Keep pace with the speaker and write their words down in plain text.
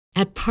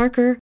At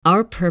Parker,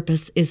 our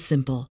purpose is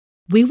simple.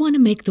 We want to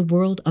make the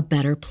world a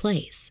better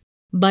place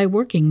by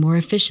working more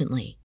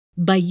efficiently,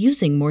 by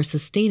using more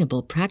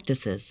sustainable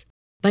practices,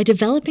 by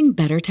developing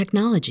better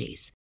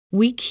technologies.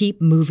 We keep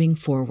moving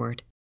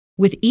forward.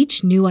 With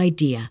each new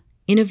idea,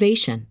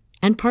 innovation,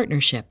 and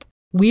partnership,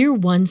 we're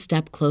one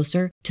step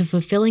closer to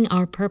fulfilling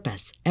our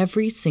purpose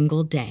every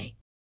single day.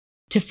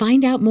 To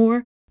find out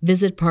more,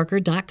 visit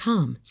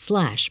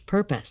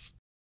parker.com/purpose.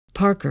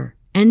 Parker,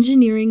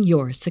 engineering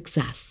your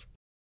success.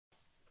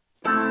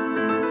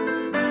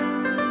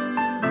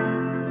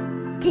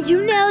 Did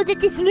you know that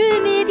this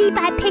new movie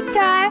by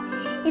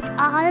Pixar is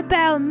all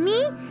about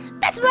me?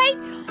 That's right!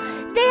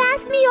 They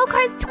asked me all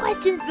kinds of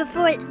questions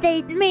before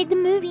they made the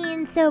movie,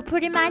 and so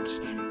pretty much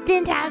the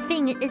entire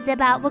thing is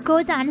about what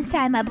goes on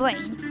inside my brain.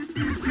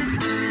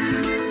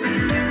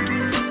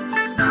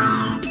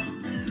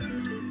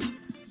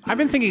 I've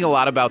been thinking a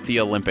lot about the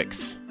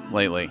Olympics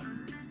lately.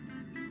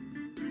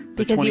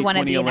 Because you want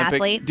to be an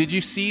athlete? Did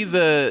you see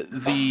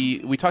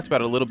we talked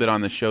about it a little bit on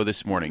the show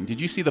this morning.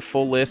 Did you see the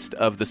full list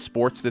of the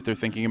sports that they're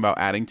thinking about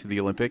adding to the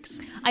Olympics?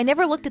 I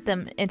never looked at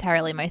them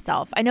entirely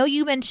myself. I know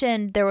you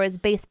mentioned there was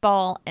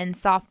baseball and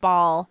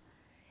softball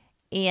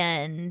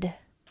and...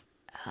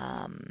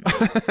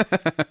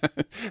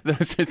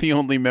 Those are the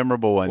only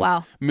memorable ones.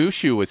 Wow.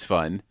 Mushu was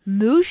fun.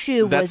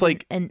 Mushu That's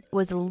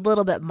was a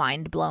little bit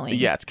mind-blowing.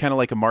 Yeah, it's kind of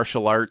like a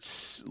martial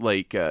arts,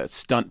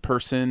 stunt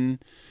person.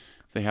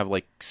 They have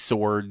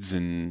swords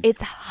and...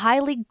 It's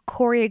highly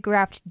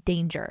choreographed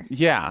danger.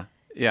 Yeah.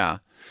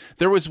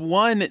 There was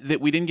one that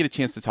we didn't get a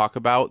chance to talk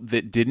about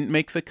that didn't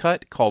make the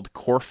cut called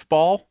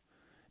Korfball.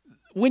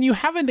 When you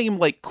have a name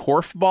like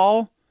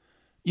Korfball,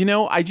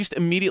 I just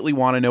immediately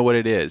want to know what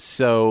it is.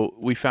 So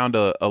we found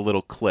a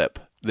little clip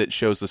that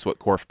shows us what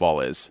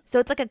Korfball is. So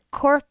it's like a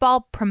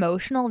Korfball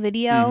promotional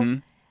video. Mm-hmm.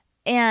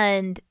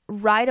 And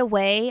right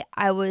away,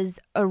 I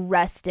was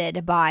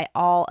arrested by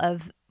all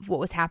of what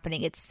was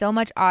happening. It's so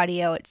much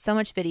audio, it's so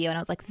much video, and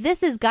I was like,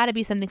 this has got to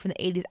be something from the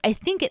 80s. I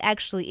think it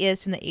actually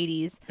is from the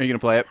 80s. Are you going to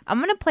play it? I'm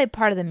going to play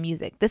part of the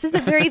music. This is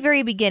the very,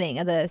 very beginning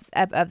of this.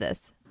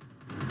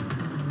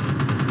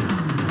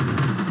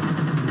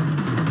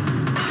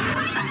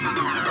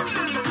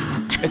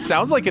 It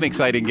sounds like an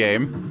exciting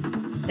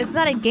game. It's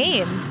not a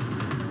game.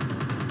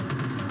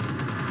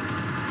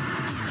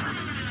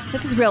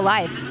 This is real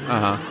life.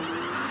 Uh-huh.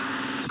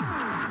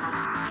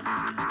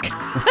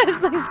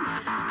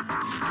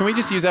 Can we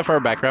just use that for our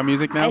background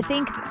music now?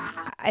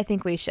 I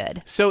think we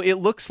should. So it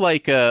looks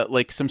like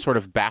some sort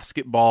of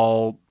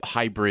basketball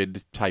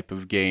hybrid type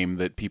of game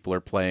that people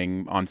are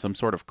playing on some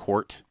sort of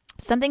court.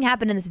 Something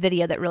happened in this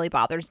video that really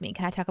bothers me.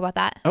 Can I talk about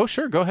that? Oh,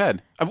 sure. Go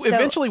ahead.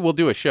 Eventually we'll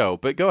do a show,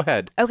 but go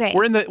ahead. Okay.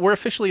 We're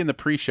officially in the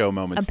pre-show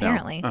moments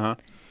Apparently. now. Uh-huh.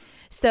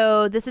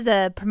 So this is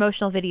a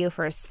promotional video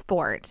for a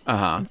sport.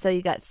 Uh-huh. And so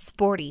you got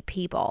sporty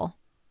people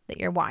that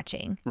you're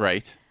watching.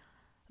 Right.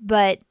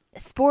 But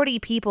sporty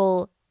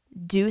people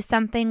do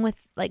something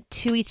with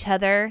to each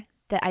other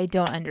that I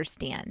don't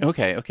understand.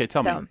 Okay,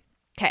 tell me.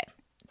 Okay.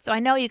 So I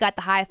know you got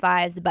the high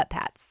fives, the butt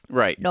pats.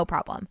 Right. No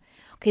problem.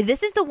 Okay,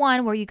 this is the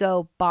one where you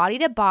go body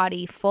to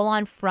body, full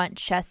on front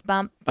chest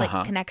bump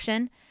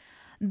connection,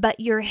 but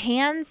your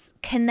hands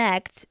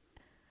connect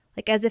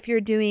as if your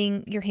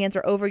hands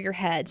are over your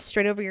head,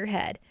 straight over your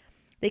head.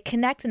 They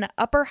connect in an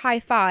upper high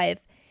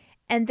five,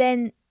 and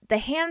then the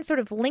hands sort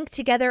of link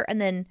together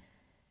and then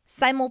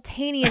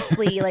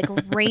simultaneously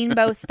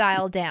rainbow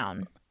style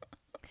down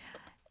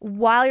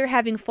while you're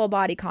having full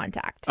body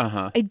contact.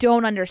 Uh-huh. I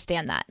don't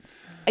understand that.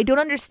 I don't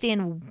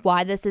understand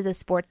why this is a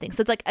sport thing.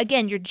 So it's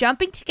again, you're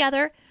jumping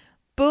together,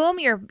 boom,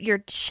 your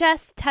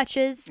chest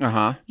touches,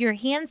 your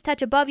hands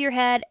touch above your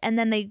head, and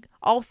then they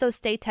also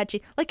stay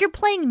touching. Like you're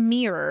playing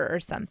mirror or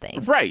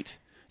something. Right.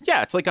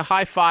 Yeah, it's like a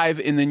high five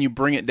and then you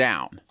bring it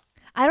down.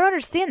 I don't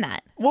understand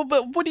that. Well,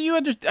 but what do you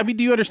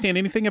do you understand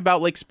anything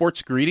about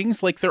sports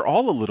greetings? They're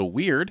all a little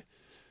weird.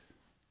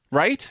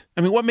 Right?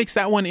 What makes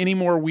that one any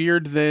more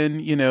weird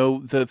than,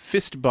 the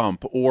fist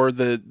bump or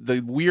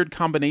the weird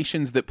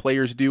combinations that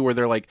players do where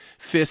they're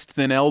fist,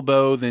 then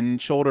elbow, then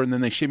shoulder, and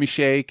then they shimmy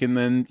shake, and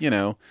then,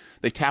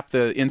 they tap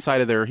the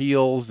inside of their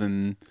heels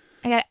and...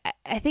 I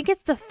think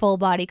it's the full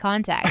body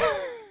contact.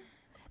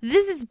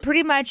 This is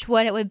pretty much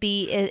what it would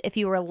be if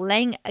you were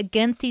laying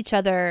against each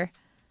other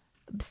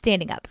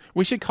standing up.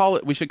 We should call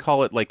it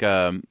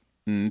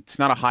it's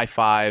not a high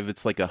five,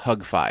 it's like a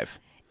hug five.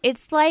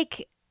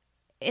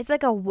 There's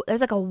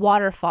a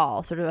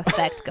waterfall sort of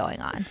effect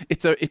going on.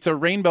 It's a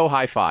rainbow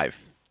high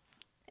five.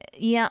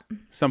 Yeah.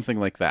 Something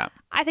like that.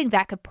 I think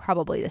that could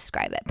probably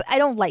describe it, but I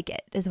don't like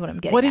it is what I'm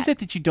getting What at. is it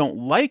that you don't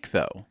like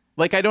though?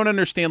 I don't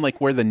understand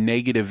where the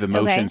negative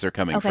emotions are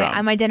coming from. Okay,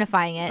 I'm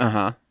identifying it.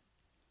 Uh-huh.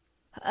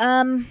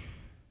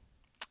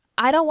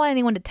 I don't want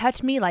anyone to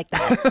touch me like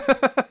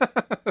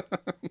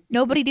that.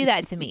 Nobody do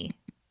that to me.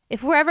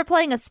 If we're ever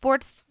playing a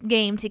sports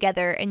game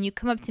together and you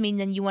come up to me and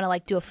then you want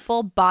to do a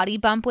full body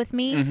bump with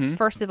me,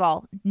 First of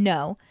all,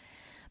 no.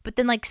 But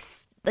then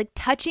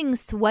touching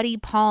sweaty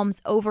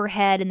palms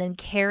overhead and then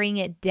carrying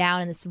it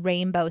down in this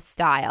rainbow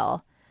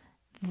style,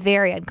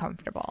 very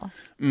uncomfortable.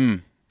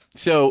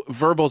 So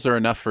verbals are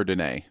enough for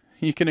Danae.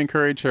 You can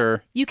encourage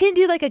her. You can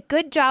do like a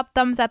good job,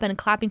 thumbs up, and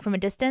clapping from a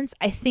distance.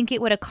 I think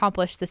it would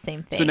accomplish the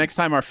same thing. So next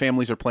time our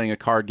families are playing a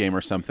card game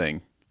or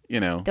something,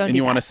 Don't and do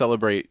you want to that.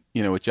 celebrate,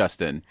 with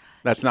Justin,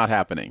 that's not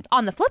happening.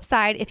 On the flip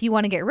side, if you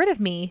want to get rid of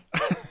me,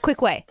 quick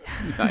way.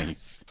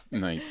 Nice.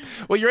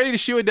 Well, you ready to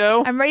shoe a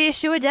dough? I'm ready to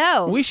shoe a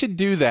dough. We should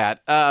do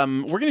that.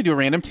 We're going to do a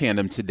random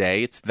tandem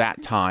today. It's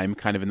that time,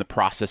 kind of in the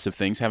process of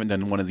things. Haven't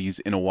done one of these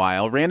in a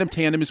while. Random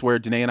tandem is where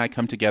Danae and I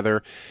come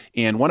together,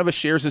 and one of us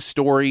shares a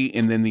story,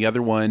 and then the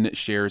other one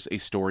shares a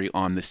story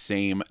on the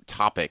same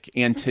topic.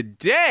 And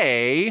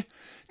today,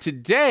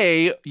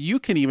 you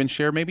can even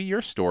share maybe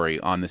your story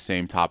on the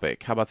same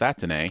topic. How about that,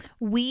 Danae?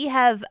 We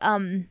have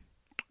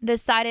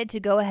decided to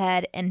go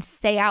ahead and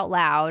say out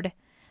loud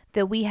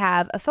that we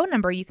have a phone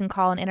number you can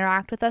call and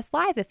interact with us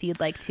live if you'd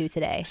like to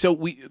today. So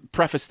we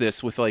preface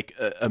this with like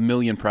a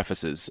million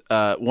prefaces.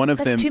 One of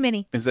them... That's too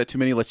many. Is that too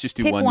many? Let's just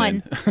do Pick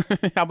one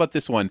then. How about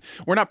this one?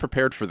 We're not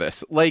prepared for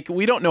this. Like,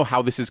 we don't know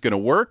how this is going to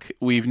work.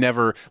 We've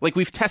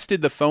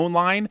tested the phone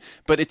line,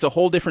 but it's a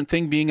whole different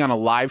thing being on a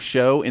live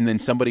show and then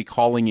somebody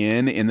calling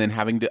in and then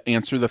having to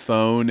answer the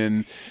phone.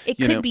 And It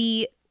could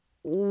be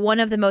one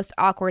of the most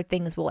awkward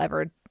things we'll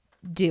ever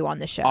do on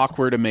the show.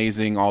 Awkward,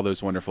 amazing, all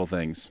those wonderful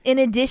things. In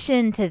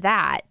addition to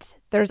that,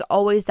 there's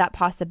always that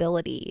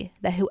possibility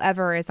that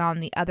whoever is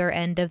on the other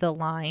end of the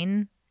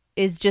line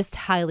is just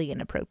highly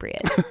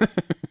inappropriate.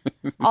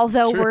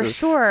 Although we're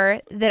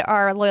sure that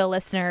our loyal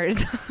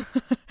listeners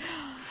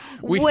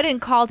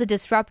wouldn't call to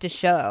disrupt a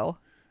show.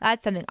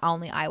 That's something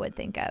only I would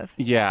think of.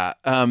 Yeah,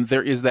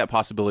 there is that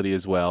possibility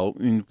as well.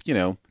 And,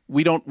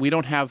 we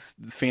don't have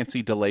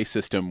fancy delay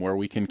system where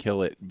we can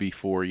kill it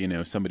before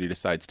somebody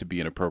decides to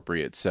be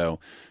inappropriate. So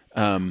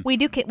we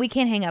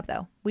can't hang up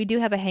though. We do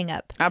have a hang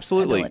up.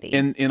 Absolutely,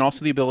 ability. and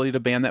also the ability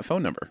to ban that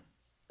phone number.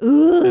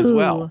 Ooh. As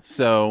well.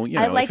 So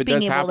I like if it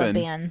being does able happen, to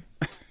ban.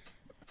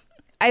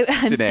 I'm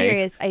Danae,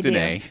 serious. I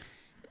Danae. do.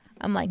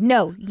 I'm like,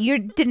 no, you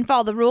didn't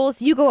follow the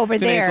rules. You go over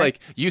Danae's there. like,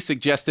 you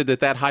suggested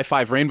that high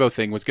five rainbow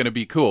thing was going to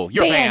be cool.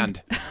 You're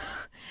banned.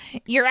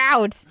 You're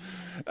out.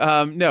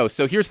 No,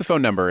 so here's the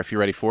phone number if you're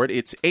ready for it.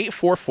 It's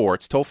 844,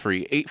 it's toll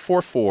free,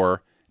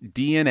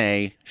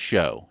 844-DNA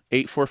show.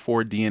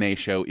 844-DNA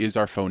show is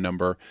our phone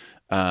number.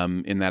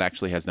 And that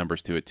actually has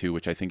numbers to it too,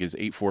 which I think is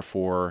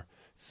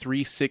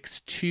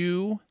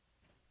 844-362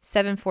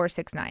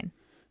 7469.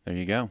 There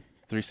you go.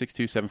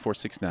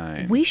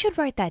 362-7469. We should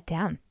write that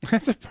down.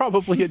 That's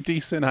probably a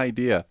decent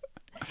idea.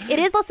 It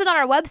is listed on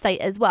our website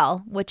as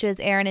well, which is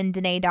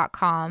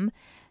aaronanddanae.com.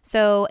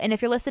 So, and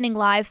if you're listening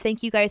live,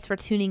 thank you guys for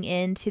tuning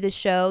in to the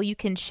show. You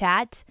can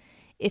chat.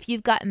 If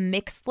you've got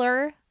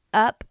Mixlr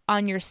up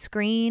on your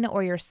screen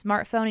or your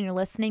smartphone and you're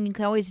listening, you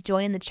can always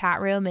join in the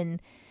chat room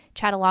and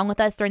chat along with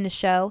us during the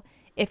show.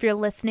 If you're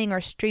listening or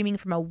streaming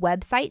from a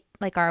website,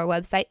 like our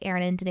website,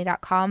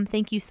 aaronanddanae.com,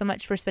 thank you so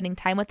much for spending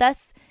time with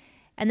us.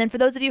 And then for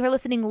those of you who are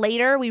listening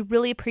later, we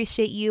really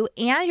appreciate you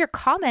and your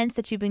comments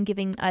that you've been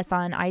giving us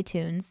on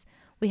iTunes.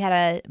 We had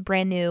a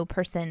brand new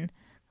person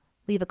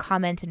leave a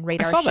comment and rate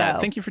our show. I saw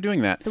that. Thank you for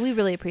doing that. So we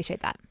really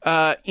appreciate that.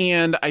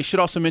 And I should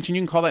also mention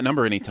you can call that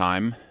number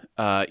anytime.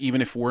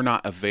 Even if we're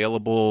not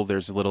available,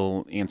 there's a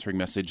little answering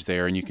message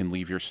there, and you can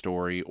leave your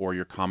story or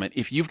your comment.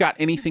 If you've got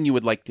anything you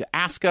would like to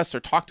ask us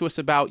or talk to us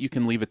about, you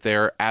can leave it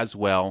there as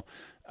well.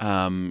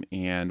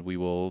 And we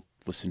will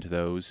listen to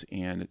those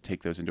and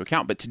take those into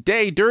account. But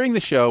today, during the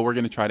show, we're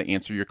going to try to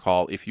answer your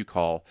call if you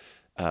call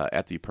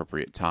at the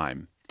appropriate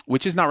time,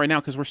 which is not right now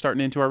because we're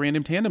starting into our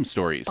random tandem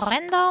stories.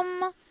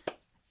 Random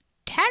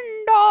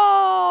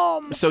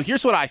tandem. So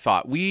here's what I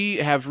thought. We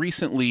have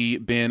recently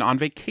been on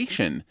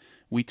vacation.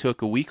 We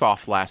took a week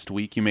off last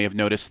week. You may have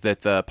noticed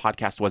that the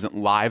podcast wasn't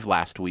live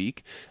last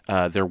week.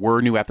 There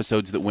were new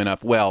episodes that went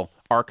up,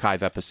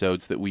 archive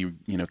episodes that we,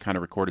 kind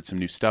of recorded some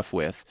new stuff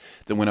with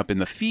that went up in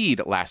the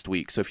feed last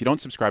week. So if you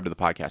don't subscribe to the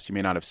podcast, you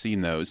may not have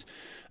seen those.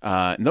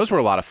 And those were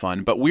a lot of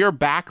fun. But we are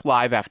back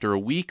live after a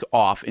week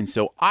off. And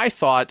so I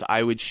thought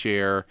I would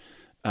share,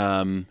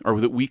 or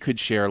that we could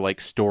share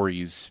like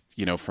stories,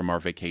 from our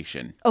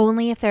vacation.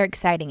 Only if they're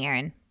exciting,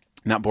 Aaron.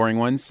 Not boring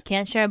ones?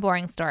 Can't share a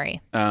boring story.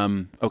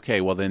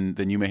 Okay, well then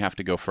you may have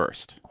to go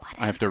first.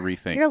 Whatever. I have to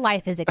rethink. Your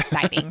life is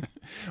exciting.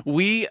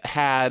 We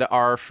had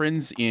our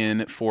friends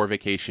in for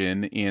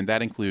vacation, and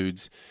that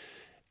includes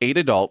 8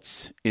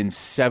 adults and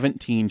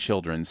 17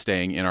 children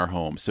staying in our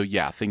home. So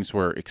yeah, things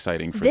were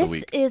exciting for the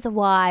week. This is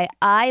why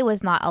I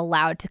was not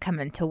allowed to come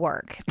into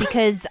work,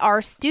 because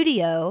our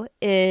studio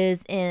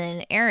is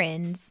in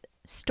Aaron's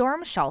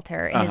storm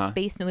shelter in his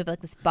basement. We have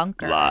like this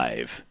bunker.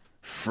 Live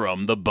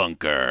from the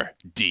bunker,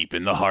 deep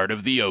in the heart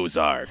of the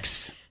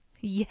Ozarks.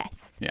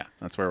 Yes. Yeah,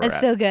 that's where we're at.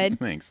 That's so good.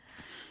 Thanks.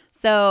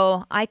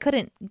 So I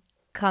couldn't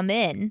come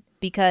in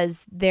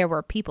because there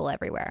were people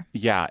everywhere.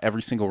 Yeah,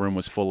 every single room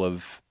was full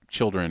of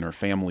children or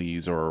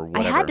families or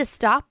whatever. I had to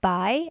stop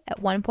by at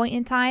one point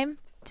in time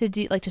to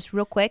do like just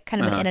real quick,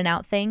 kind of an in and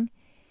out thing.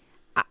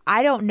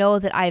 I don't know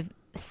that I've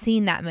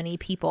seen that many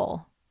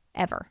people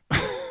ever.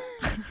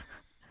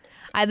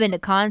 I've been to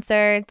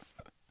concerts,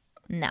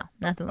 No,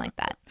 nothing like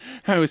that.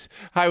 I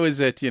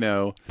was at,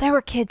 There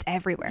were kids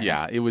everywhere.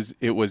 yeah, it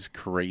was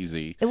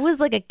crazy. It was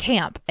like a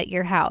camp at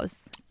your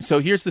house. So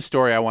here's the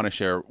story I want to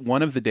share.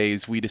 One of the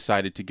days we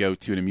decided to go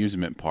to an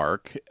amusement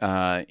park,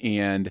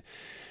 and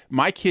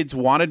my kids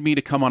wanted me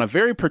to come on a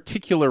very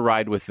particular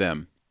ride with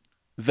them,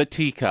 the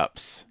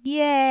teacups.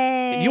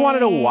 Yay. You want to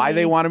know why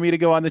they wanted me to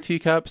go on the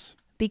teacups?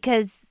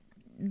 Because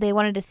they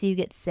wanted to see you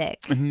get sick.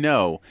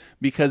 No,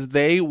 because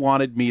they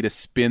wanted me to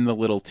spin the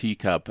little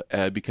teacup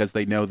because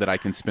they know that I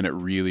can spin it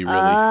really, really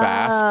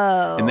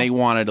fast. And they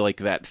wanted like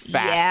that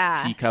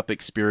fast teacup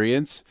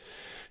experience.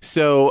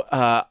 So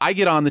I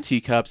get on the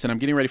teacups and I'm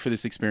getting ready for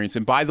this experience.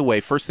 And by the way,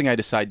 first thing I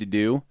decide to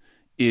do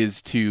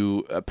is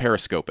to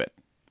periscope it.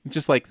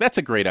 Just like, that's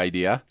a great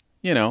idea.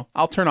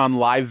 I'll turn on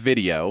live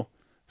video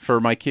for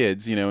my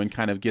kids, and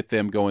kind of get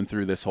them going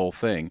through this whole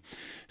thing.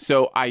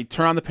 So I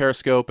turn on the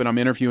periscope and I'm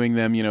interviewing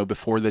them,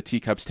 before the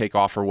teacups take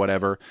off or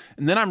whatever.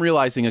 And then I'm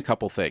realizing a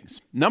couple things.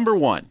 Number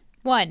one.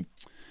 I'm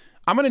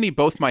going to need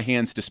both my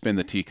hands to spin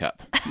the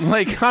teacup.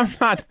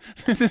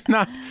 This is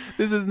not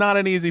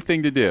an easy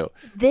thing to do.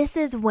 This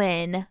is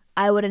when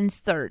I would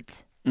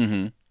insert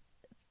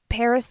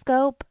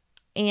Periscope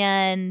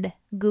and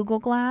Google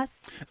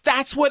Glass.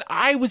 That's what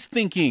I was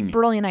thinking.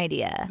 Brilliant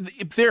idea.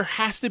 There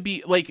has to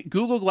be,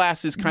 Google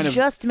Glass is kind of...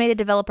 Just made a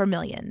developer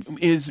millions.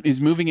 Is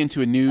moving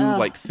into a new,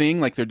 thing,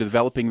 they're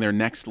developing their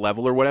next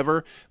level or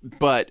whatever.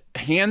 But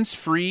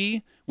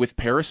hands-free with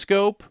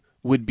Periscope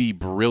would be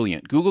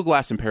brilliant. Google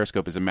Glass and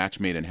Periscope is a match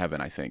made in heaven,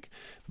 I think.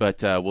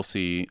 But we'll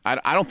see.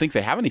 I don't think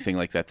they have anything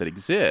like that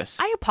exists.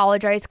 I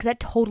apologize because that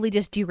totally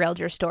just derailed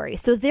your story.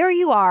 So there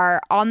you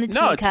are on the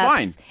teacups. No, it's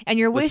fine. And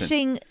you're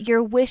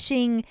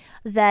wishing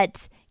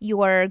that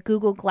your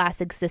Google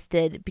Glass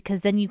existed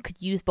because then you could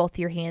use both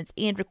your hands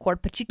and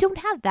record. But you don't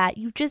have that.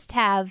 You just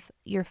have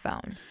your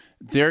phone.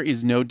 There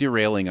is no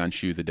derailing on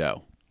Shoe the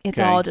Dough. It's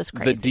all just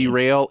crazy. The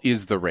derail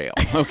is the rail,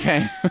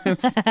 okay?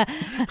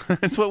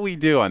 That's what we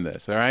do on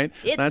this, all right?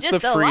 That's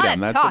just the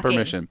freedom. That's talking.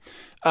 the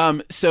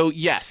permission.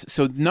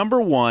 So number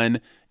one,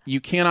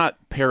 you cannot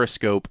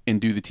periscope and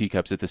do the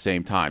teacups at the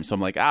same time. So I'm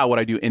like, what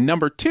I do. And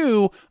number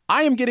two,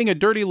 I am getting a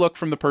dirty look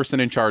from the person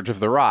in charge of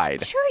the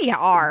ride. Sure you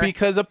are.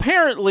 Because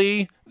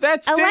apparently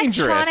that's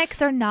dangerous.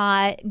 Electronics are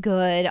not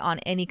good on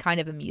any kind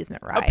of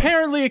amusement ride.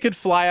 Apparently it could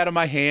fly out of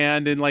my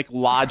hand and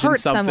lodge in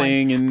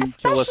something and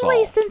kill us all.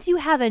 Especially since you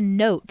have a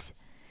Note.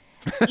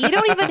 You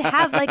don't even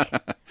have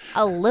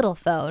a little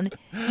phone.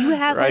 You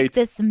have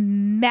this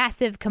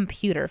massive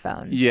computer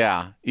phone.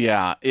 Yeah.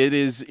 It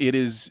is.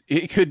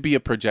 It could be a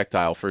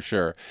projectile for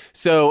sure.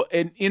 So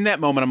in that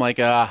moment, I'm like,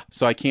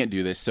 so I can't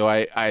do this. So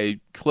I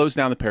close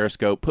down the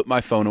Periscope, put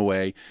my phone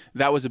away.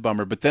 That was a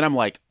bummer. But then I'm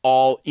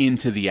all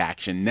into the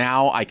action.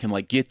 Now I can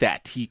get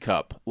that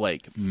teacup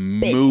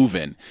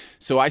moving.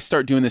 So I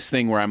start doing this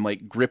thing where I'm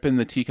gripping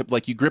the teacup.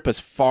 You grip as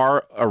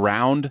far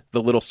around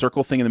the little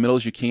circle thing in the middle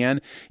as you can.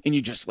 And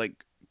you just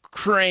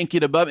crank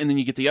it above, and then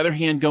you get the other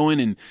hand going,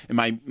 and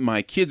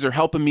my kids are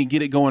helping me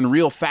get it going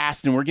real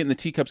fast, and we're getting the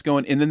teacups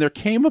going. And then there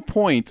came a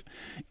point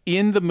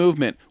in the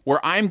movement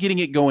where I'm getting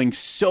it going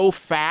so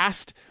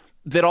fast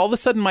that all of a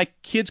sudden my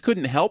kids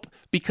couldn't help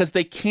because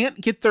they can't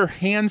get their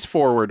hands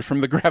forward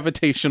from the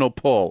gravitational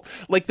pull.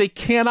 They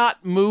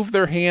cannot move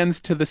their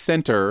hands to the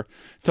center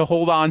to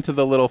hold on to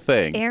the little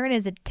thing. Aaron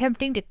is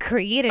attempting to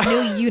create a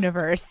new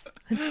universe,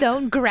 its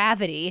own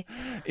gravity.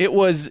 It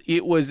was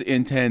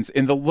intense.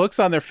 And the looks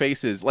on their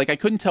faces, I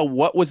couldn't tell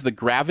what was the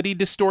gravity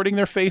distorting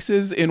their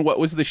faces and what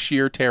was the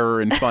sheer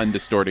terror and fun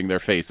distorting their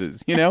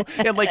faces,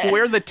 And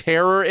where the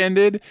terror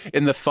ended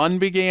and the fun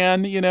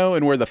began,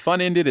 and where the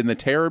fun ended and the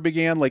terror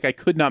began, I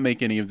could not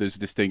make any of those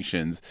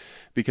distinctions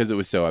because it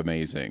was so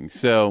amazing.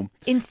 So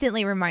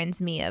instantly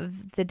reminds me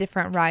of the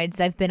different rides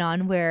I've been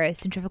on where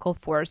centrifugal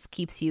force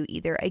keeps you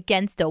either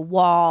against a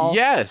wall,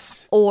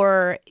 yes,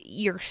 or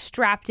you're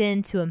strapped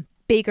into a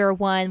bigger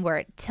one where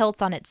it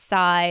tilts on its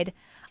side.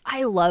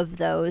 I love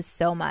those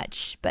so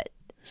much, but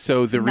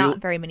not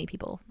very many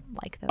people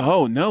like those.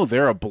 Oh no,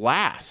 they're a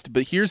blast.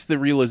 But here's the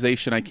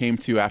realization I came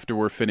to after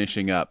we're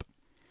finishing up.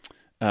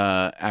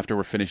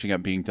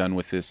 Being done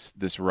with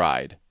this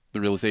ride. The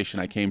realization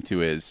I came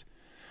to is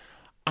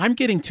I'm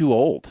getting too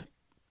old.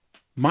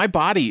 My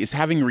body is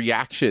having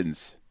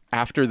reactions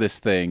after this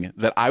thing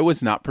that I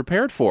was not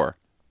prepared for.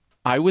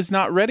 I was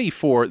not ready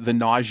for the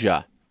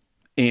nausea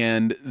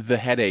and the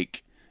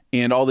headache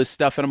and all this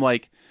stuff. And I'm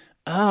like,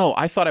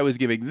 I thought I was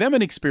giving them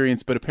an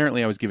experience, but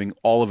apparently I was giving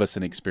all of us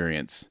an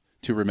experience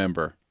to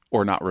remember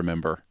or not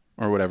remember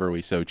or whatever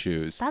we so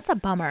choose. That's a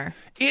bummer.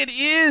 It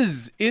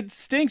is. It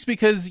stinks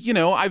because,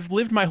 I've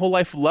lived my whole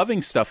life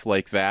loving stuff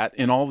like that.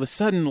 And all of a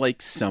sudden,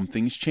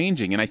 something's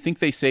changing. And I think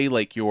they say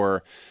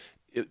your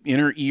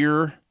inner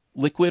ear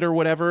liquid or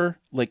whatever,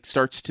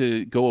 starts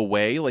to go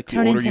away.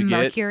 Turn the older into you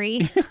mercury.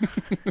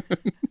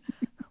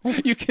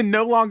 Get. You can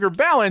no longer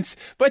balance,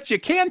 but you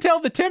can tell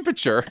the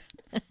temperature.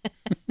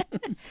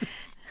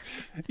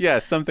 Yeah,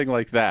 something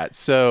like that.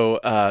 So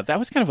that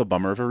was kind of a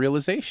bummer of a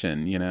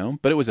realization,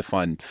 but it was a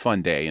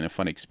fun day and a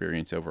fun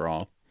experience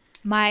overall.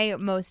 My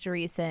most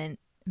recent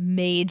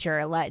major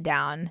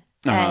letdown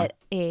at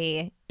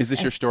a. Is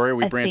this your story? Are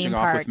we branching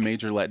off with park.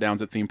 major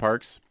letdowns at theme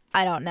parks?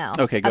 I don't know.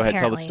 Okay, go ahead.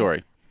 Tell the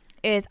story.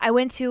 I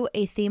went to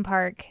a theme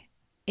park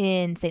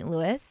in St.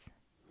 Louis,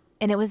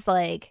 and it was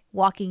like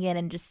walking in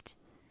and just,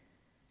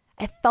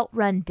 I felt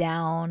run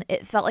down.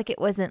 It felt like it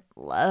wasn't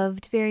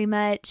loved very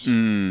much.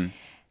 And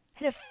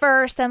at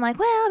first I'm like,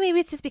 well, maybe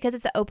it's just because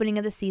it's the opening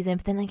of the season,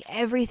 but then like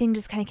everything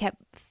just kind of kept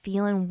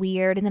feeling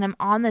weird. And then I'm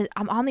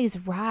on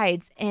these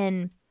rides,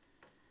 and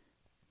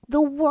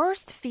the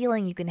worst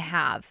feeling you can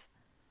have,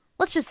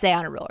 let's just say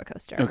on a roller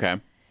coaster. Okay.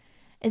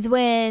 Is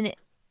when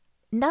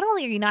not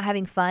only are you not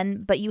having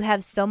fun, but you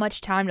have so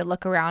much time to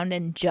look around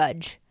and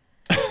judge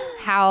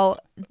how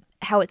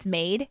it's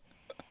made.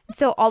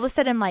 So all of a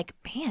sudden I'm like,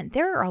 man,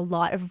 there are a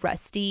lot of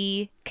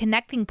rusty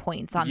connecting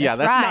points on this ride. Yeah,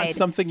 that's not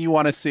something you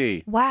want to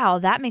see. Wow,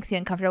 that makes me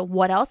uncomfortable.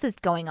 What else is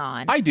going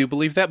on? I do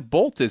believe that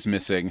bolt is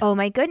missing. Oh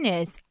my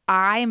goodness.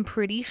 I'm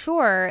pretty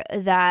sure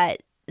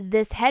that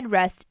this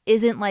headrest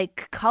isn't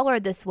like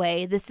colored this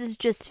way. This is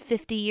just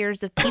 50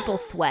 years of people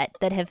sweat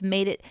that have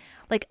made it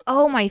like,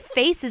 oh, my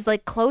face is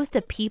like close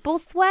to people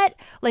sweat,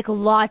 like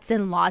lots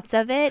and lots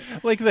of it.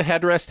 Like the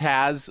headrest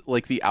has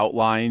like the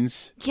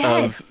outlines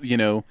Yes.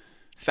 of,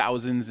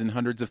 thousands and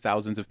hundreds of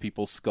thousands of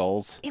people's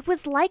skulls. It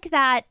was like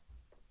that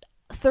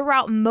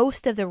throughout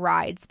most of the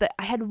rides, but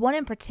I had one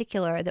in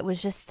particular that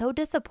was just so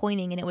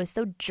disappointing, and it was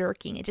so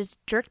jerking. It just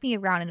jerked me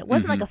around, and it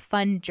wasn't like a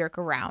fun jerk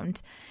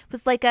around. It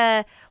was like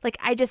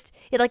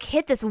it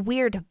hit this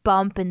weird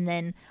bump, and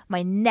then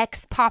my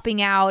neck's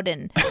popping out,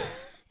 and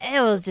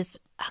it was just,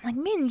 I'm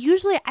like, man,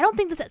 usually I don't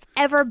think this has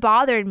ever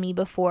bothered me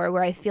before,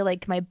 where I feel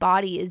like my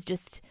body is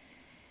just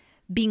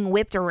being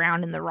whipped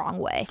around in the wrong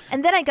way.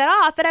 And then I got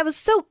off, and I was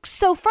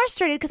so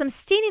frustrated because I'm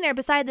standing there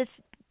beside this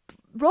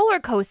roller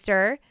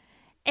coaster,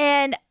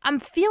 and I'm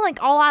feeling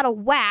all out of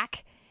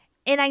whack.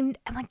 And I'm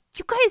like,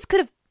 you guys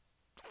could have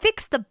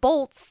fixed the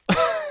bolts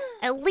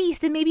at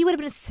least, and maybe it would have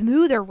been a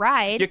smoother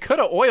ride. You could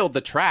have oiled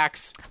the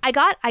tracks. I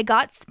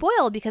got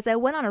spoiled because I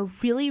went on a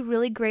really,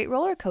 really great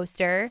roller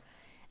coaster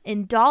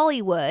in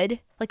Dollywood,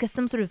 like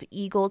some sort of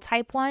Eagle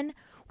type one,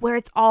 where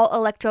it's all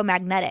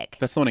electromagnetic.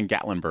 That's the one in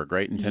Gatlinburg,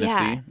 right? In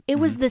Tennessee? Yeah. It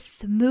was the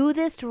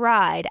smoothest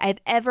ride I've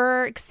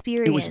ever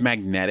experienced. It was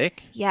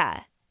magnetic?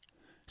 Yeah.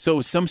 So it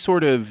was some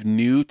sort of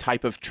new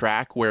type of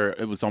track where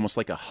it was almost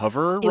like a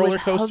roller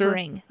coaster?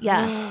 Hovering.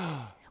 Yeah.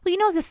 Well, you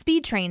know the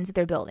speed trains that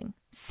they're building.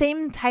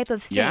 Same type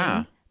of thing,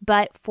 Yeah.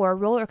 but for a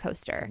roller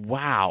coaster.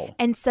 Wow.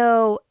 And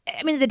so,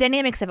 I mean, the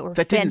dynamics of it were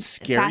That didn't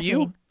scare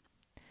you?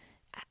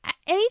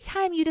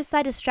 Anytime you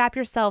decide to strap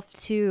yourself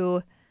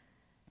to,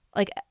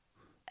 like,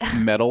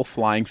 Metal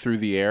flying through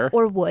the air?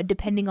 or wood,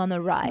 depending on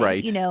the ride,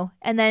 Right.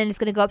 and then it's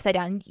going to go upside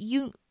down,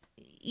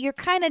 you're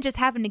kind of just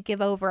having to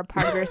give over a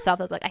part of yourself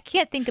that's like, I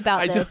can't think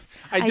about this.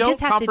 I don't just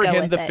have to go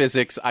comprehend with the it.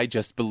 physics. I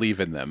just believe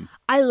in them.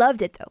 I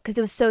loved it, though, because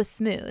it was so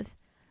smooth.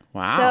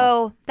 Wow.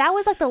 So that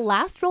was like the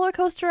last roller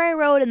coaster I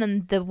rode, and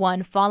then the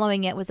one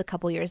following it was a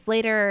couple years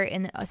later,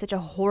 and it was such a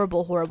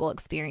horrible, horrible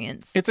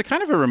experience. It's a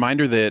kind of a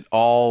reminder that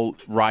all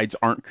rides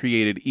aren't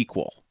created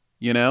equal,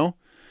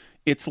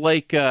 It's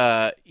like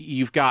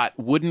you've got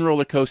wooden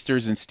roller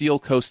coasters and steel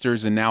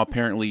coasters and now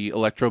apparently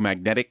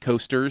electromagnetic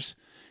coasters.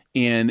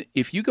 And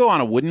if you go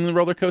on a wooden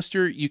roller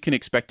coaster, you can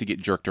expect to get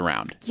jerked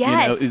around.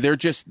 Yes.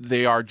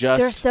 They are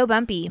so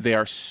bumpy. They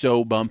are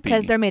so bumpy.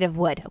 Because they're made of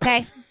wood,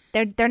 okay?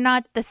 They're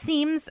not, the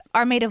seams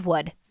are made of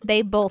wood. They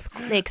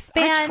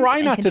expand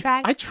and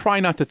contract. I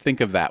try not to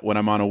think of that when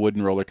I'm on a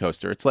wooden roller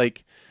coaster. It's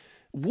like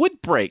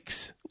wood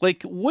breaks,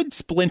 like wood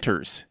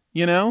splinters,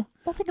 Well,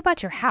 think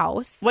about your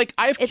house. Like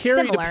I've It's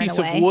carried similar a in piece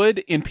a of way.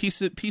 wood and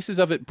pieces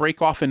of it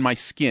break off in my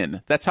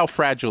skin. That's how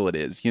fragile it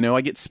is.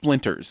 I get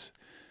splinters.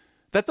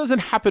 That doesn't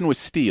happen with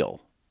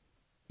steel.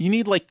 You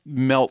need like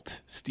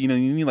melt, you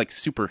need like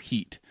super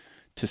heat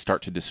to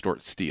start to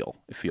distort steel,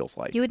 it feels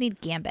like. You would need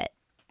Gambit.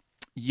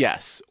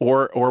 Yes,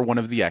 or one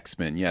of the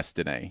X-Men. Yes,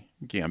 Danae.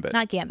 Gambit.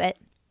 Not Gambit.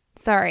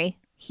 Sorry.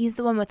 He's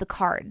the one with the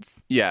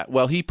cards. Yeah,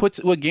 well, Gambit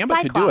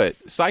could do it.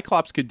 Cyclops.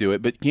 Cyclops could do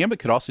it, but Gambit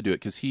could also do it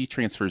because he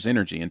transfers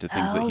energy into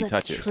things that he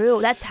that's touches. true.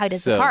 That's how he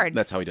does the cards.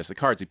 That's how he does the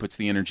cards. He puts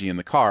the energy in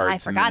the cards. I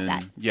forgot and then,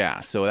 that.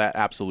 Yeah, so that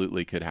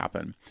absolutely could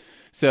happen.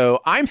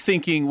 So I'm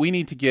thinking we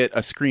need to get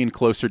a screen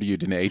closer to you,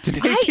 Danae.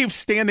 Danae keeps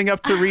standing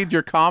up to read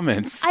your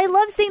comments. I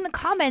love seeing the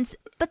comments,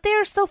 but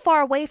they're so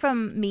far away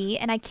from me,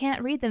 and I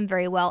can't read them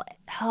very well.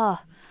 I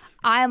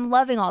am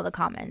loving all the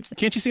comments.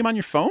 Can't you see them on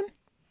your phone?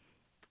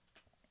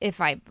 If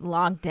I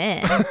logged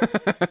in.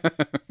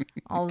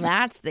 Oh,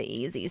 that's the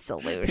easy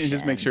solution. And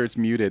just make sure it's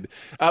muted.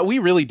 We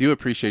really do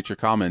appreciate your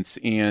comments.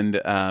 And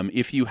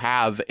if you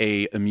have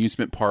a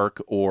amusement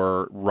park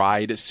or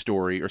ride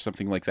story or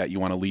something like that you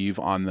want to leave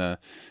on the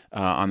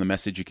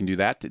message, you can do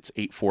that. It's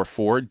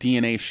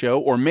 844-DNA show.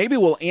 Or maybe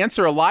we'll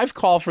answer a live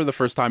call for the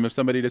first time if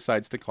somebody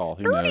decides to call.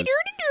 Who knows?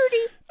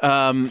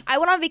 I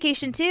went on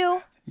vacation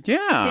too.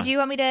 Yeah. Did you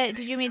want me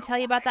to tell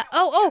you about that?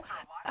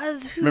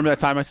 Remember that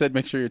time I said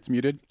make sure it's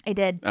muted? I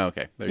did. Oh,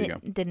 okay, there you go.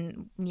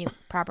 Didn't mute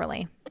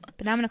properly.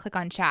 But now I'm going to click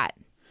on chat.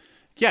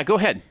 Yeah, go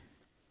ahead.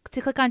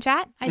 To click on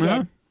chat? I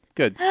did.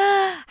 good.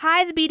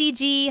 Hi, the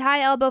BDG.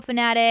 Hi, Elbow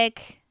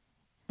Fanatic.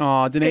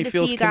 Oh, good Danae to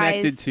feels see you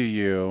connected guys. to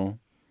you.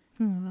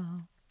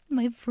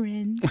 My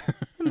friends,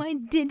 my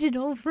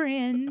digital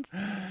friends.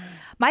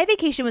 My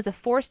vacation was a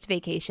forced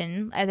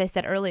vacation, as I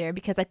said earlier,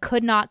 because I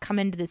could not come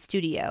into the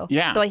studio.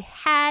 Yeah. So I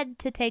had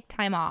to take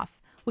time off,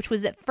 which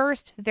was at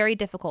first very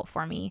difficult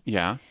for me.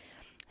 Yeah.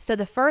 So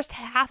the first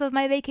half of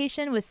my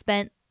vacation was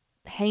spent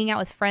hanging out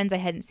with friends I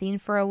hadn't seen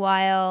for a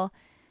while,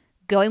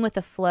 going with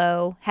the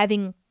flow,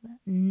 having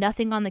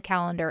nothing on the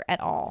calendar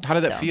at all. How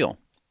did that feel?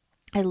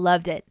 I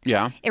loved it.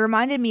 Yeah. It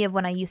reminded me of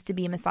when I used to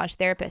be a massage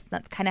therapist. And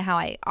that's kind of how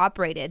I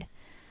operated.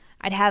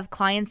 I'd have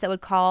clients that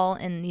would call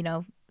and,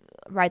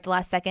 right at the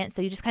last second.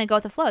 So you just kind of go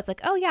with the flow. It's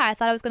like, oh, yeah, I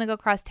thought I was going to go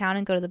across town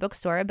and go to the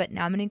bookstore, but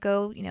now I'm going to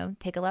go,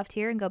 take a left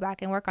here and go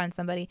back and work on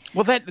somebody.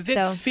 Well, that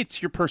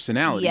fits your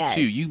personality, Yes.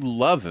 too. You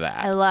love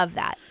that. I love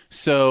that.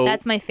 So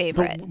That's my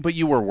favorite. But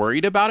you were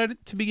worried about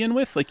it to begin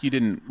with? Like you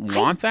didn't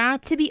want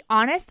that? To be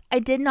honest, I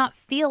did not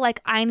feel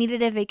like I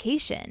needed a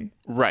vacation.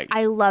 Right.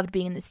 I loved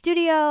being in the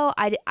studio.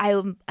 I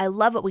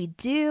love what we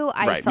do.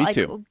 I Right, felt me like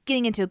too.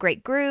 getting into a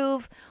great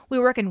groove. We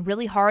were working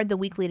really hard the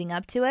week leading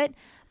up to it,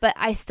 but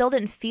I still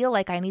didn't feel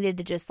like I needed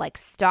to just like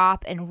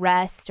stop and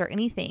rest or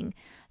anything.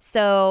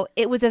 So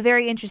it was a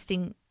very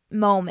interesting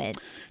moment.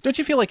 Don't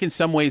you feel like in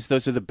some ways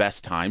those are the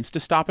best times to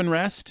stop and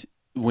rest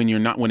when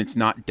it's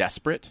not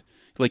desperate?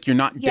 Like you're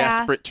not Yeah.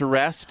 desperate to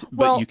rest, but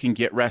Well- you can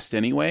get rest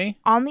anyway?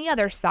 On the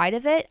other side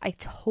of it, I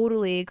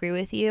totally agree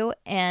with you.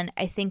 And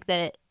I think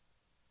that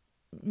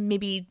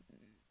maybe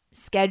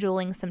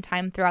scheduling some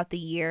time throughout the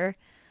year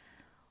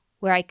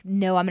where I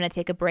know I'm going to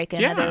take a break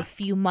in Yeah. another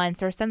few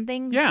months or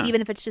something, Yeah.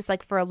 even if it's just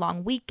like for a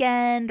long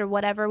weekend or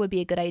whatever, would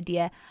be a good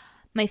idea.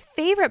 My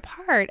favorite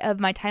part of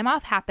my time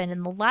off happened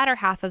in the latter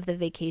half of the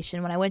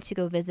vacation when I went to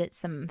go visit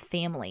some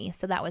family.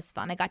 So that was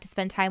fun. I got to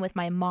spend time with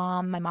my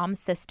mom, my mom's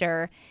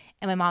sister,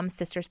 and my mom's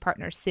sister's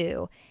partner,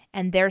 Sue,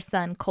 and their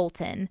son,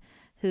 Colton,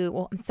 who,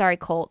 well, I'm sorry,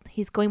 Colt.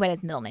 He's going by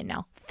his middle name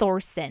now.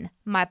 Thorson.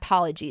 My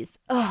apologies.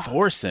 Ugh,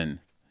 Thorson.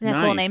 isn't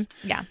that a cool name?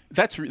 Yeah.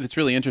 That's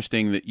really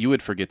interesting that you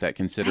would forget that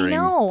considering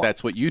know.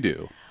 that's what you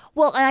do.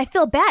 Well, and I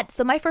feel bad.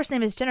 So my first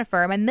name is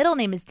Jennifer. My middle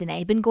name is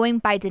Danae. Been going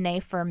by Danae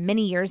for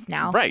many years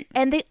now. Right.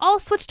 And they all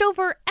switched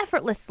over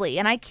effortlessly,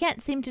 and I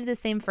can't seem to do the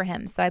same for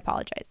him. So I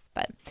apologize.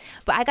 But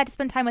I got to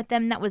spend time with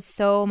them. And that was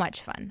so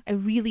much fun. I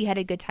really had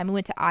a good time. We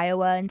went to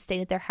Iowa and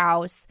stayed at their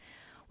house,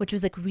 which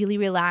was like really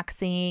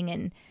relaxing,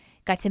 and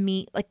got to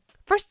meet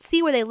first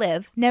see where they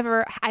live.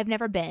 I've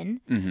never been.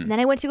 Mm-hmm. And then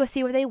I went to go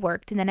see where they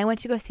worked, and then I went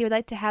to go see where they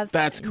like to have.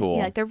 That's cool.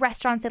 Like the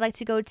restaurants they like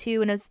to go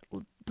to, and I was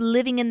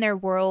living in their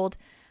world,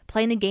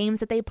 playing the games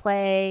that they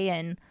play,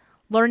 and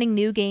learning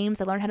new games.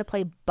 I learned how to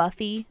play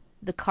Buffy,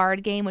 the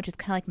card game, which is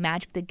kind of like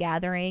Magic the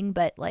Gathering,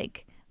 but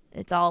like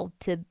it's all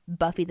to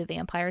Buffy the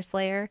Vampire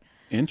Slayer.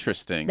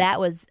 Interesting. That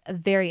was a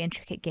very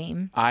intricate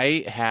game.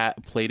 I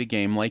played a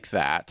game like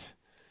that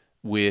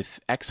with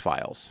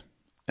X-Files.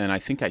 And I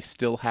think I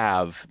still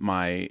have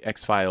my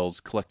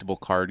X-Files collectible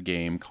card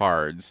game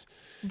cards.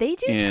 They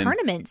do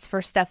tournaments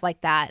for stuff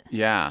like that.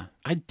 Yeah.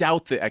 I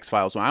doubt the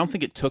X-Files one. I don't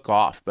think it took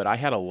off, but I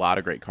had a lot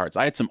of great cards.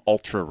 I had some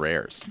ultra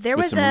rares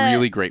with some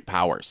really great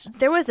powers.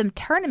 There was a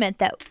tournament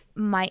that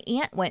my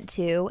aunt went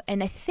to,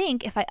 and I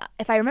think if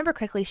I remember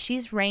correctly,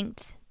 she's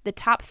ranked the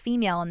top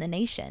female in the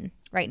nation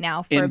right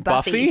now for In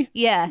Buffy?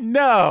 Yeah.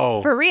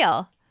 No. For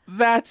real.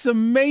 That's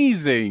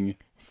amazing.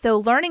 So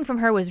learning from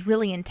her was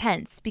really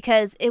intense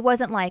because it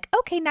wasn't like,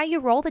 okay, now you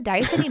roll the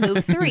dice and you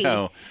move 3.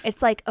 No.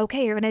 It's like,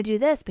 okay, you're going to do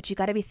this, but you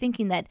got to be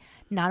thinking that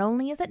not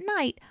only is it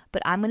night,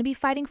 but I'm going to be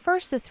fighting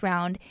first this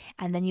round.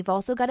 And then you've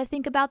also got to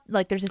think about,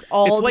 like, there's just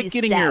all these It's like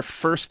getting steps. your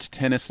first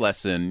tennis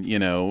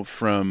lesson,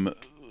 from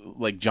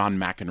like John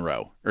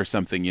McEnroe or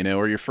something,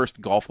 or your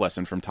first golf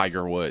lesson from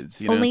Tiger Woods.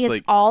 Only it's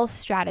like, all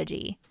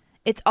strategy.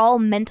 It's all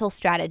mental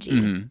strategy.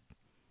 Mm-hmm.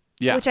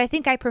 Yeah. Which I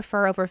think I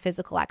prefer over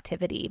physical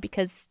activity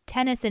because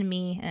tennis and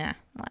me,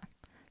 well,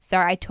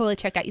 sorry, I totally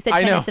checked out. You said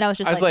I tennis know. and I was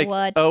just I was like,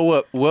 what?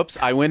 Oh, whoops.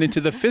 I went into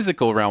the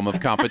physical realm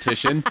of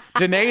competition.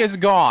 Danae is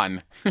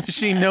gone.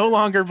 She no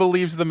longer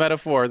believes the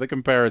metaphor, the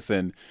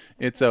comparison.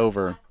 It's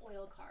over. Black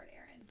oil card,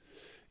 Aaron.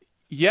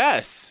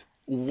 Yes.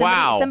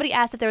 Wow. Somebody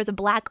asked if there was a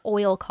black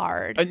oil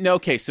card. No,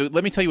 okay, so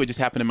let me tell you what just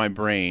happened in my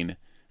brain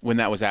when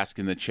that was asked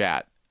in the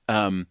chat.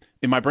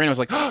 In my brain, I was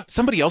like, oh,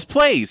 somebody else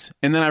plays.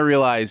 And then I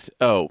realized,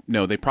 oh,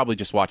 no, they probably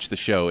just watched the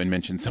show and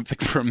mentioned something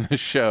from the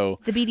show.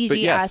 The BDG But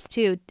yes, asked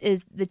too,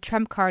 is the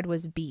trump card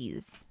was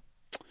bees.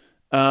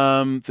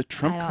 the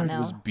trump I don't card know.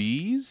 was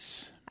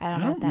bees? I don't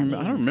know what that I means.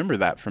 don't remember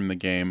that from the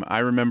game. I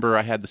remember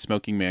I had the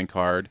Smoking Man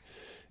card.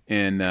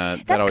 And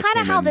that That's always kind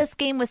of came how in. this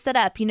game was set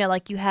up.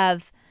 Like you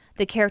have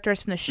the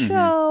characters from the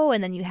show,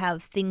 and then you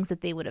have things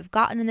that they would have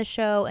gotten in the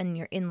show, and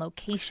you're in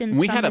locations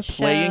We from had the a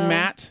playing show.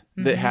 mat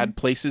that had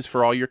places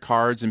for all your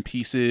cards and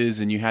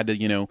pieces, and you had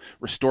to,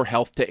 restore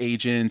health to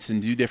agents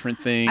and do different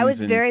things. I was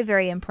and, very,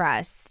 very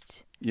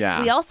impressed.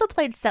 yeah. We also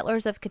played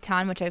Settlers of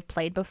Catan, which I've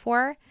played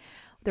before.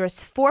 There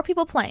was 4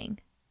 people playing.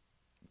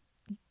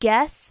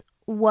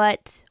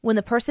 When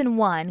the person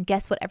won,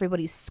 guess what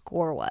everybody's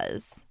score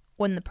was?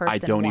 when the person I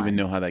don't won. even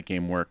know how that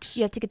game works.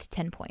 You have to get to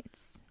 10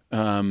 points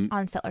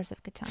on Settlers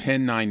of Catan.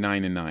 10, 9,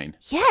 9, and 9.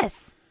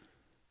 Yes.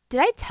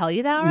 Did I tell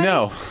you that already?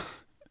 No.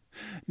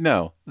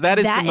 No. That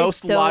is the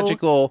most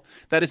logical.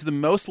 That is the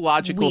most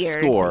logical weird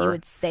score that you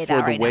would say for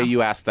that the right way now.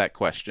 you asked that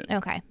question.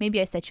 Okay.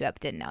 Maybe I set you up,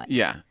 didn't know it.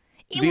 Yeah.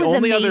 It was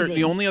amazing.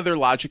 The only other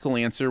logical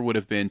answer would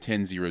have been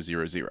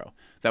 10-0-0-0.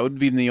 That would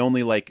be the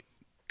only like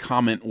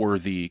comment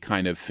worthy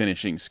kind of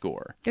finishing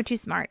score. You're too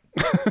smart.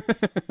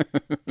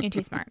 You're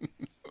too smart.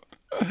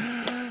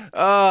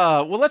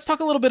 Well, let's talk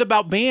a little bit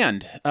about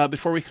band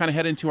before we kind of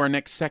head into our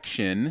next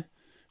section.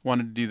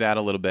 Wanted to do that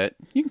a little bit.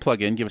 You can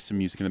plug in, give us some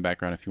music in the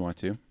background if you want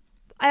to.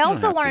 I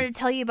also wanted to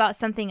tell you about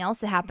something else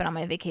that happened on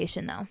my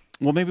vacation, though.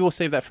 Well, maybe we'll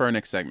save that for our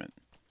next segment.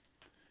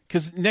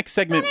 Because next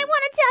segment. But I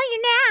want to tell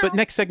you now. But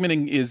next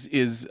segment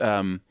is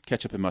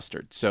ketchup and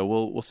mustard, so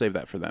we'll save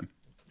that for them.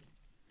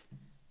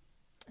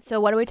 So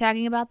what are we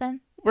talking about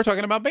then? We're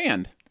talking about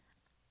band.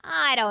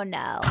 I don't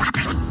know.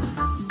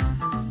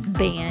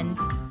 Band.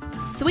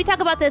 So we talk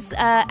about this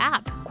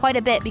app quite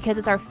a bit because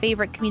it's our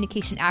favorite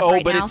communication app right now.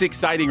 Oh, but it's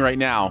exciting right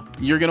now.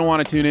 You're going to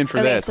want to tune in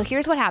for this. So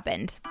here's what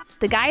happened.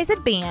 The guys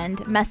at Band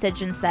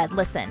messaged and said,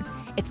 listen,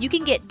 if you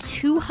can get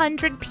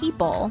 200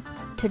 people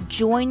to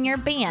join your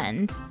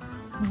band,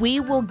 we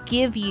will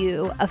give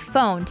you a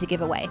phone to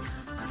give away.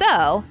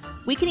 So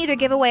we can either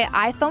give away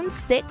iPhone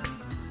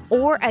 6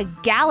 or a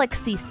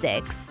Galaxy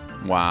 6.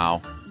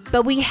 Wow.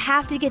 But we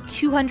have to get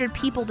 200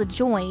 people to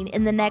join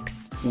in the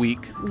next week.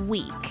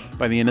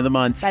 By the end of the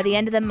month.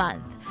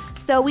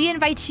 So we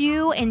invite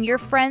you and your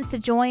friends to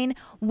join.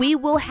 We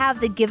will have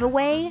the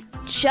giveaway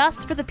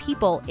just for the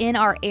people in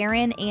our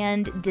Aaron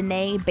and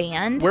Danae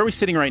band. Where are we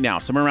sitting right now?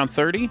 Somewhere around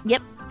 30?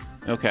 Yep.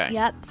 Okay.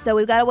 Yep. So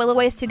we've got a little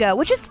ways to go,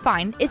 which is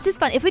fine. It's just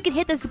fun. If we could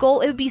hit this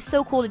goal, it would be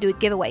so cool to do a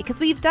giveaway because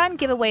we've done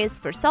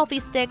giveaways for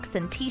selfie sticks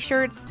and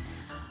t-shirts.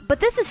 But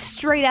this is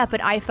straight up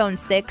an iPhone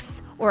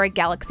 6 or a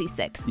Galaxy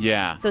 6.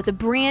 Yeah. So it's a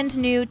brand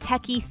new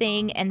techie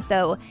thing. And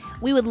so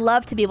we would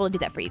love to be able to do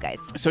that for you guys.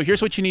 So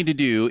here's what you need to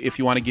do if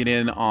you want to get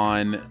in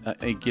on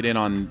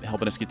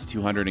helping us get to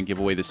 200 and give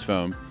away this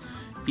phone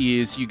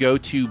is you go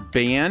to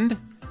Band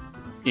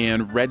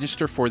and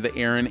register for the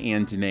Aaron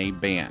and Danae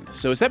band.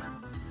 So is that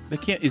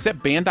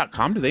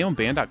band.com? Do they own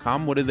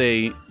band.com? What do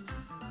they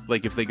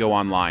like if they go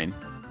online?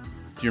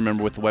 Do you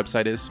remember what the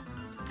website is?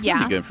 Yeah.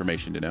 Pretty good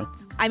information to know.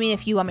 I mean,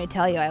 if you want me to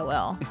tell you, I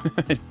will.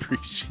 I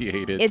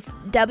appreciate it. It's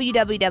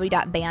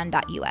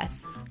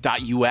www.band.us.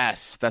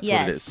 .us. That's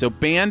what it is. So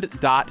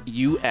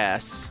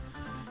band.us,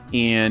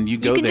 and you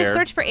go there. You can just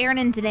search for Aaron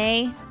and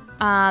Danae,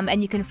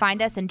 and you can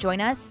find us and join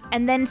us.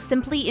 And then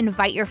simply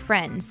invite your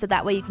friends, so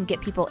that way you can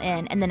get people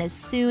in. And then as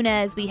soon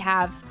as we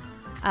have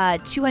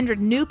 200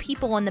 new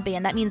people in the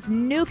band, that means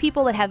new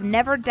people that have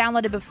never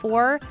downloaded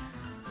before.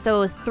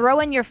 So throw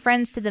in your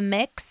friends to the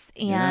mix,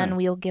 and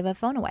we'll give a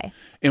phone away.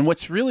 And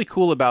what's really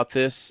cool about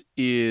this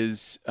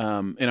is,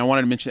 and I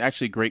wanted to mention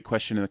actually a great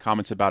question in the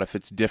comments about if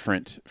it's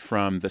different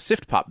from the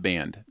Sift Pop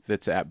band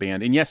that's at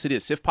Band. And yes, it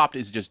is. Sift Pop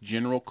is just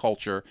general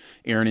culture.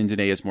 Aaron and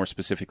Danae is more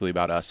specifically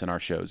about us and our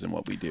shows and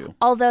what we do.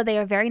 Although they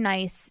are very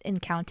nice in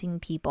counting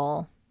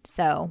people.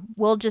 So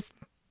we'll just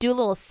do a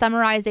little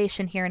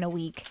summarization here in a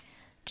week.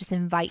 Just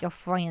invite your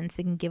friends so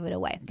we can give it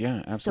away.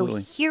 Yeah,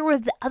 absolutely. So here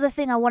was the other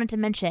thing I wanted to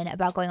mention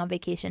about going on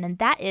vacation, and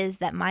that is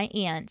that my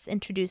aunts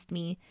introduced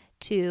me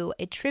to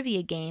a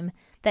trivia game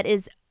that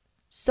is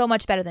so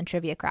much better than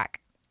Trivia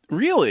Crack.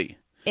 Really?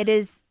 It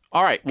is.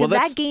 All right. Well,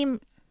 that game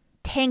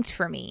tanked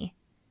for me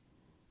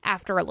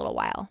after a little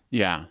while.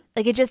 Yeah.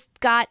 Like it just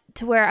got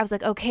to where I was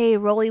like, okay,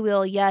 rolly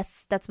wheel,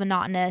 yes, that's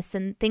monotonous,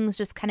 and things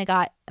just kind of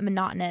got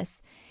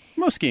monotonous.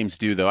 Most games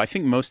do, though. I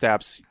think most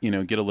apps,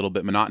 get a little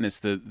bit monotonous.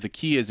 The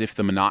key is if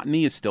the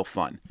monotony is still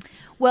fun.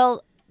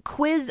 Well,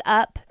 Quiz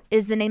Up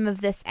is the name of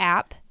this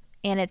app,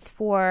 and it's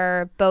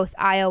for both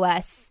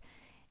iOS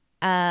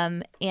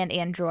and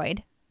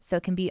Android, so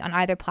it can be on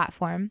either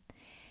platform.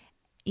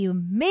 You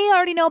may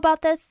already know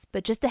about this,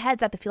 but just a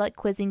heads up, if you like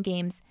quizzing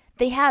games,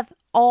 they have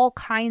all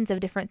kinds of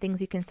different things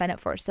you can sign up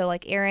for. So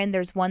like Aaron,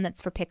 there's one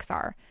that's for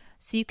Pixar.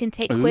 So you can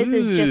take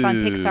quizzes just on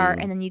Pixar,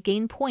 and then you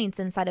gain points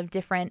inside of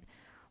different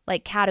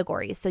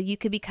categories. So you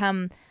could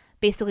become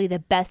basically the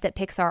best at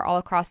Pixar all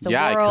across the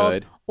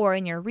world or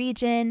in your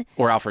region.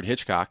 Or Alfred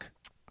Hitchcock.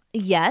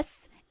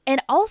 Yes.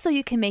 And also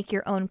you can make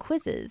your own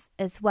quizzes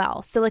as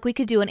well. So like we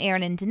could do an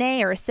Aaron and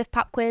Danae or a Sift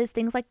Pop quiz,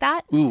 things like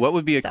that. Ooh, what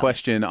would be a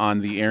question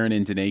on the Aaron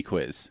and Danae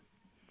quiz?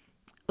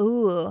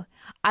 Ooh,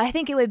 I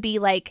think it would be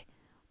like,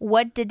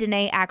 what did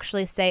Danae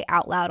actually say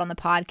out loud on the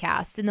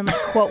podcast? And then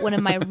quote one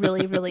of my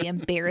really, really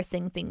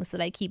embarrassing things that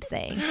I keep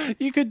saying.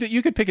 You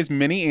could pick as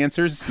many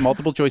answers,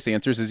 multiple choice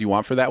answers as you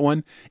want for that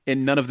one,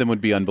 and none of them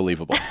would be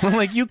unbelievable.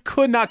 You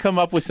could not come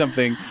up with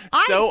something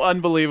so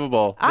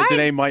unbelievable that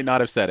Danae might not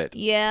have said it.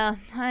 Yeah,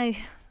 I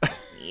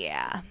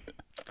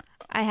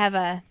have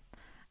a.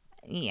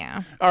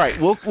 Yeah. All right,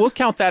 we'll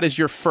count that as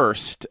your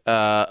first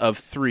of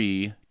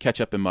 3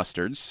 ketchup and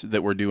mustards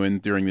that we're doing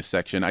during this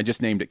section. I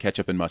just named it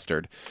ketchup and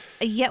mustard.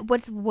 Yeah,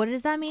 what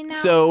does that mean now?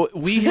 So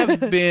we have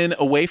been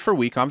away for a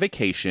week on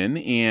vacation,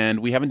 and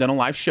we haven't done a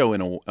live show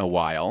in a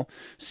while.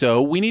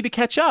 So we need to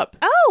catch up.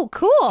 Oh,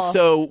 cool.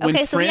 So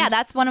when so yeah,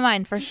 that's one of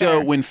mine for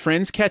sure. So when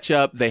friends catch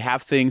up, they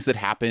have things that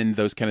happen,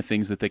 those kind of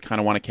things that they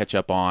kind of want to catch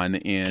up on.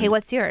 And okay,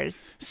 what's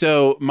yours?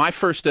 So my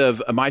first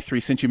of my three,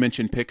 since you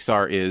mentioned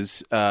Pixar,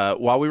 is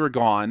while we were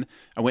gone,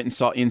 I went and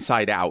saw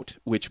Inside Out,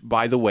 which,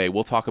 by the way,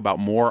 we'll talk about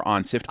more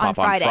on Sift Pop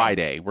on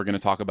Friday. We're going to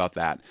talk about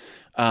that.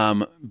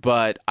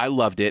 But I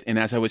loved it. And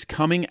as I was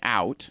coming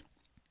out,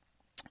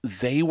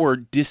 they were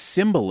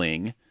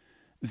disassembling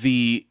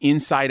the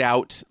Inside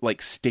Out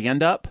like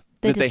stand-up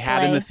that they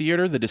had in the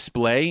theater, the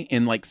display,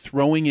 and like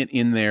throwing it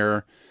in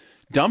their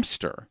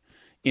dumpster.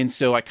 And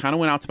so I kind of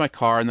went out to my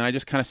car, and then I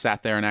just kind of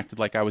sat there and acted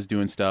like I was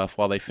doing stuff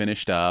while they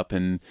finished up,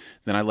 and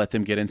then I let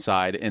them get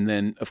inside. And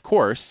then, of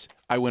course,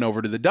 I went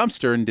over to the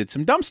dumpster and did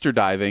some dumpster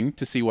diving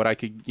to see what I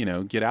could,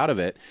 get out of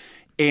it.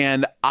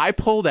 And I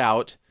pulled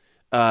out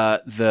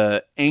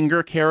the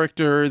anger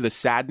character, the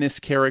sadness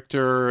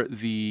character,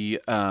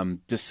 the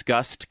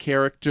disgust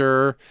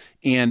character,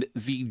 and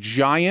the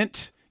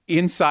giant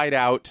Inside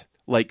Out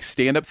like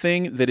stand-up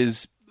thing that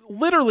is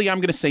literally, I'm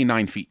going to say,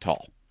 9 feet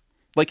tall.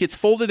 Like, it's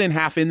folded in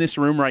half in this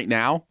room right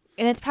now.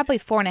 And it's probably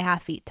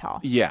 4.5 feet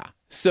tall. Yeah.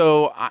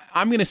 So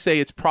I'm going to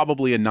say it's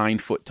probably a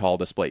 9-foot tall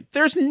display.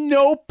 There's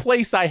no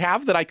place I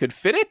have that I could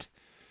fit it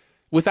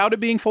without it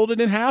being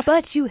folded in half.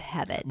 But you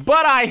have it.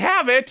 But I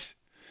have it.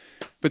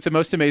 But the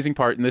most amazing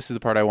part, and this is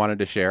the part I wanted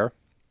to share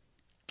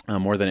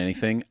more than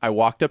anything, I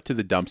walked up to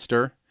the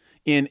dumpster.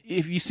 And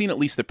if you've seen at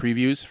least the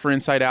previews for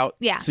Inside Out,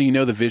 yeah. So you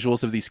know the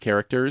visuals of these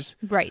characters.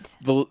 Right.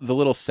 The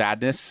little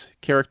sadness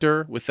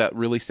character with that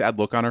really sad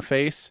look on her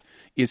face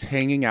is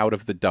hanging out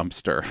of the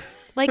dumpster.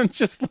 Like,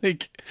 just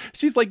like,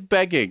 she's like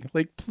begging,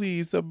 like,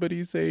 please,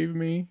 somebody save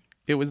me.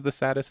 It was the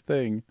saddest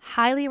thing.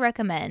 Highly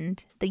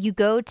recommend that you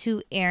go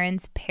to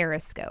Aaron's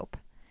Periscope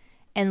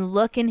and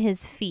look in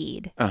his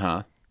feed.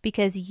 Uh-huh.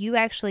 Because you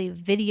actually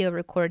video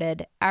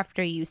recorded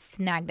after you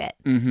snagged it.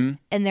 Mm-hmm.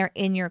 And they're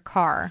in your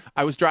car.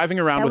 I was driving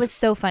around That was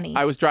so funny.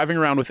 I was driving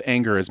around with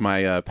anger as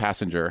my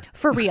passenger.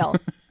 For real.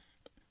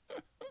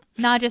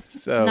 Not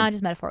just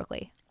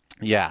metaphorically.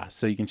 Yeah,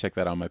 so you can check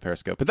that on my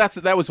Periscope. But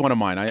that was one of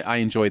mine. I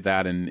enjoyed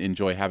that and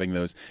enjoy having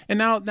those. And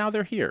now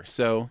they're here,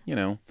 so,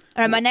 All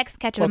right, my next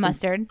ketchup and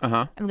mustard.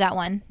 Uh-huh. I've got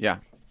one. Yeah.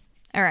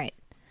 All right.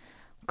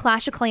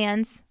 Clash of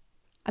Clans.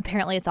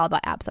 Apparently, it's all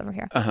about apps over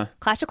here. Uh-huh.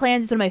 Clash of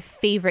Clans is one of my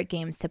favorite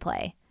games to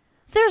play.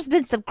 There's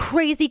been some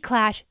crazy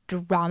Clash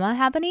drama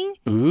happening.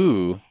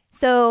 Ooh.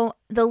 So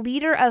the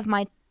leader of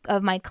my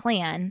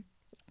clan,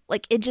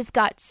 like, it just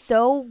got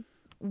so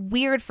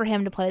weird for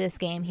him to play this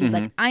game. He's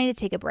like, I need to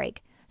take a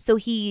break. So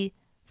he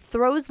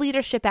throws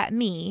leadership at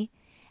me,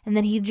 and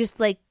then he just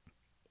like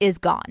is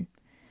gone.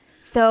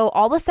 So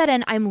all of a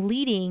sudden, I'm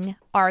leading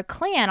our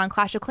clan on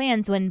Clash of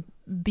Clans when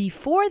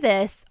before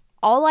this,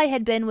 all I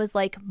had been was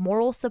like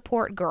moral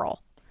support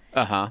girl.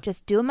 Uh-huh.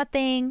 Just doing my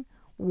thing,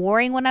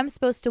 warring when I'm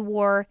supposed to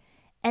war.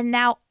 And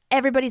now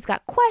everybody's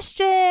got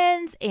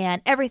questions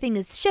and everything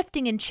is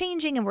shifting and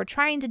changing and we're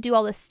trying to do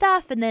all this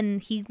stuff. And then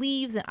he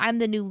leaves and I'm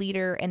the new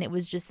leader. And it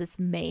was just this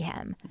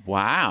mayhem.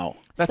 Wow.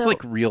 That's So-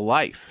 like real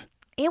life.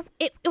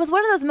 It was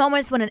one of those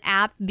moments when an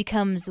app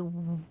becomes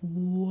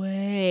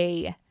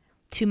way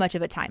too much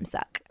of a time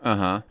suck.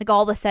 Uh-huh. Like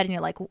all of a sudden you're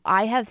like,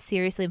 I have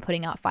seriously been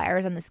putting out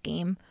fires on this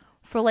game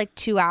for like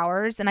 2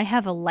 hours and I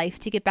have a life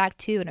to get back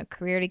to and a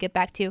career to get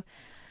back to.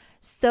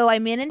 So I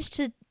managed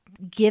to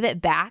give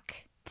it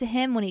back to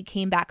him when he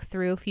came back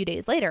through a few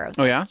days later. I was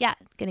like, yeah,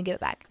 gonna give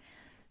it back.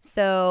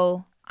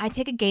 So I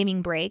take a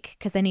gaming break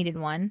because I needed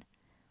one.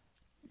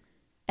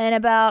 And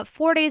about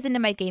 4 days into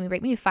my gaming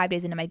break, maybe 5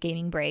 days into my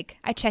gaming break,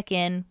 I check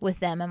in with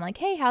them. I'm like,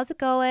 hey, how's it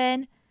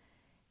going?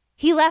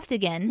 He left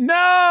again.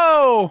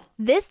 No!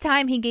 This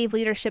time he gave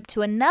leadership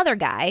to another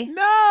guy.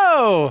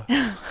 No!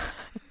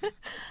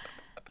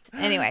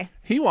 Anyway.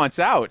 He wants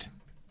out.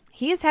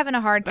 He is having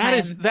a hard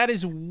time. That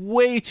is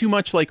way too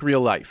much like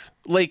real life.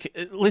 Like,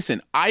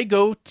 listen, I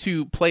go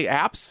to play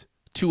apps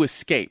to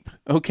escape,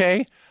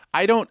 okay?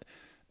 I don't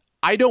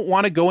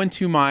want to go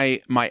into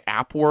my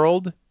app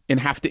world and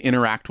have to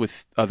interact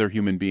with other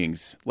human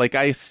beings. Like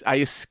I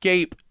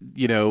escape,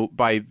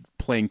 by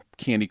playing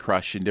Candy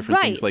Crush and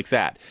different things like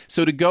that.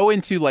 So to go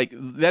into like,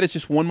 that is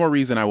just one more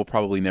reason I will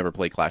probably never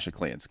play Clash of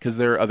Clans because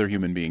there are other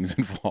human beings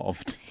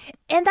involved.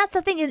 And that's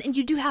the thing, and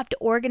you do have to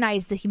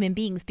organize the human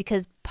beings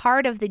because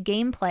part of the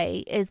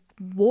gameplay is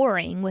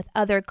warring with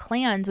other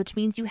clans, which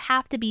means you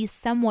have to be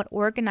somewhat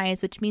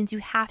organized, which means you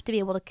have to be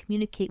able to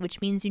communicate,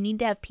 which means you need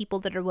to have people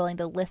that are willing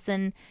to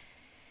listen.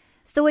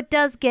 So it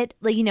does get,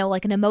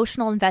 like an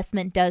emotional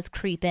investment does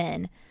creep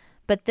in.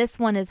 But this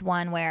one is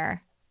one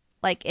where,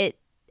 like,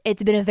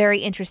 it's been a very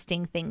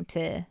interesting thing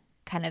to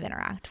kind of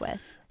interact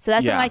with. So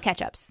that's one of my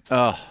catch-ups.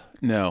 Oh,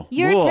 no.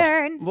 Your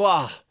turn.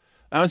 Ugh.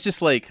 I was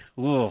just like,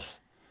 ugh.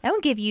 That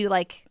would give you,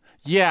 like,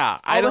 yeah,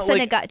 all of a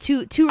sudden it got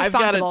too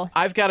responsible.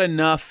 I've got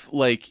enough,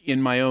 like, in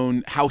my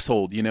own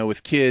household,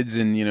 with kids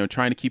and,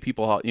 trying to keep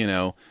people,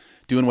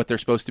 doing what they're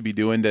supposed to be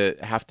doing to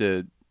have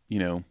to,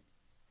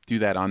 do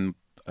that on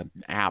an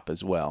app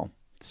as well.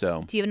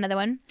 So, do you have another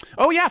one?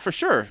 Oh, yeah, for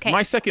sure. Okay.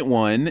 My second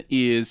one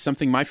is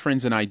something my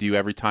friends and I do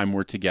every time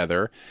we're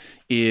together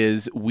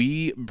is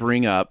we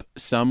bring up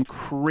some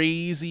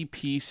crazy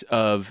piece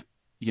of,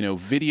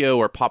 video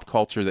or pop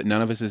culture that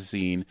none of us has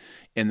seen,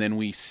 and then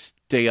we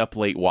stay up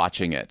late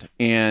watching it.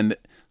 And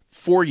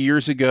 4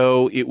 years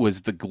ago, it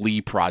was the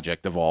Glee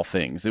project of all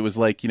things. It was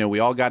like, we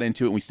all got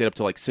into it and we stayed up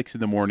till like 6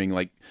 a.m,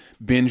 like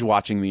binge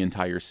watching the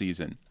entire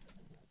season.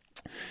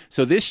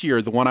 So this year,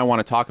 the one I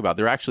want to talk about,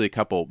 there are actually a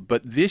couple,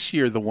 but this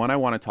year, the one I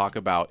want to talk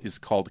about is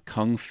called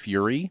Kung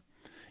Fury.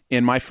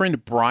 And my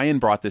friend Brian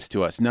brought this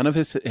to us. None of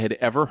us had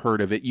ever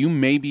heard of it. You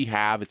maybe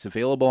have. It's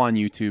available on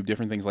YouTube,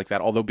 different things like that.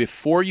 Although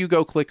before you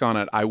go click on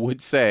it, I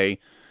would say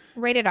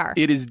rated R.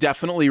 It is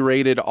definitely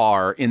rated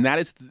R, and that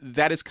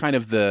is kind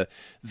of the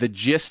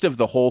gist of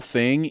the whole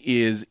thing.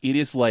 Is it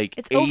is like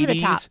it's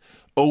 80s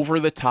over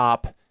the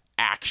top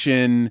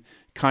action,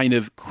 kind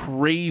of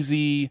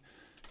crazy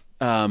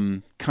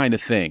kind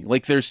of thing.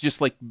 Like there's just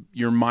like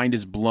your mind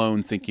is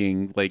blown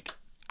thinking like,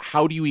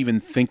 how do you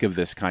even think of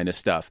this kind of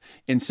stuff?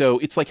 And so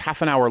it's like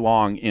half an hour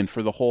long, and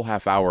for the whole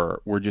half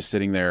hour, we're just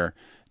sitting there,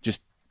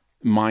 just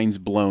minds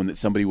blown that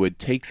somebody would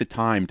take the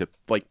time to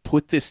like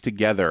put this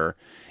together.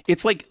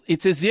 It's like,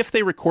 it's as if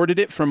they recorded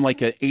it from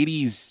like a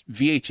 80s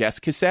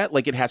VHS cassette.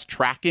 Like it has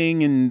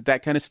tracking and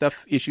that kind of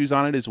stuff issues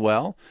on it as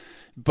well.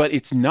 But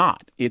it's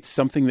not. It's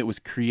something that was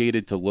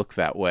created to look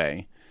that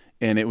way.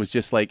 And it was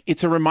just like,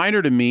 it's a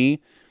reminder to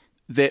me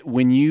that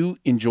when you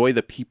enjoy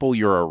the people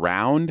you're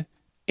around,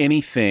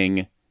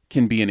 anything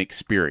can be an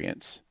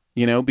experience,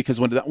 because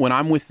when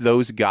I'm with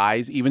those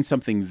guys, even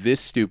something this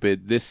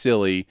stupid, this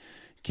silly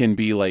can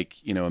be like,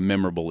 a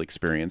memorable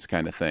experience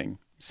kind of thing.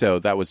 So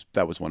that was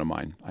one of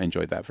mine. I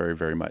enjoyed that very,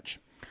 very much.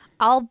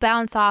 I'll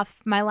bounce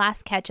off my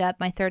last catch-up,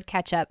 my third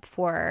catch-up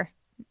for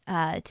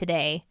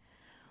today.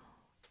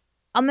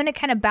 I'm going to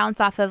kind of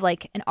bounce off of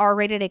like an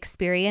R-rated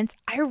experience.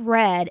 I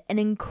read an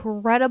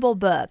incredible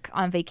book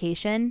on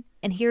vacation,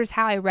 and here's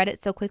how I read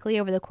it so quickly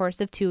over the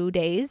course of 2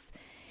 days,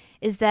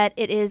 is that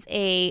it is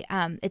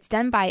it's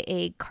done by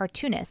a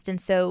cartoonist.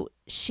 And so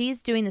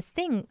she's doing this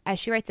thing as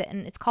she writes it,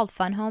 and it's called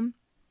Fun Home.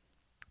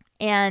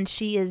 And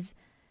she is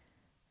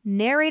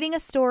narrating a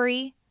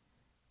story,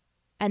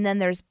 and then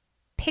there's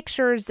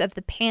pictures of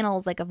the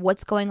panels, like of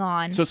what's going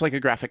on. So it's like a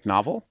graphic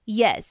novel?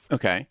 Yes.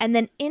 Okay. And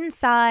then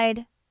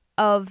inside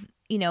of,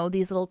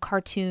 these little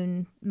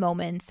cartoon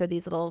moments or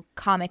these little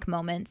comic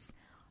moments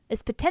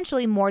is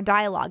potentially more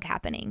dialogue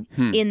happening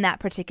in that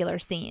particular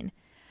scene.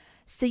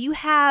 So you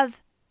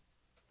have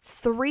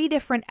 3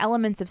 different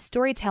elements of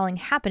storytelling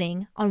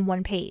happening on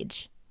one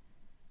page.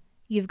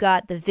 You've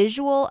got the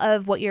visual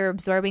of what you're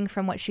absorbing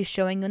from what she's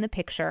showing you in the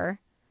picture,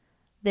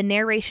 the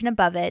narration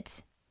above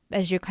it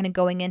as you're kind of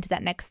going into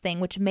that next thing,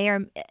 which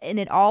and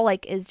it all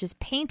like is just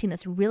painting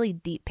this really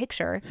deep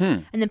picture,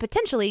 and then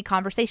potentially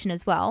conversation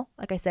as well,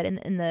 like I said,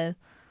 in the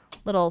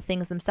little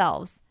things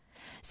themselves.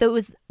 So it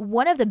was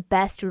one of the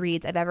best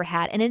reads I've ever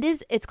had, and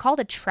it's called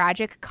a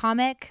tragic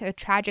comic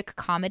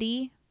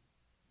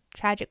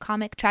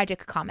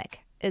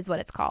is what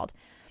it's called,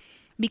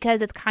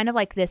 because it's kind of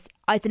like this.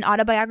 It's an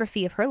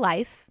autobiography of her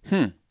life,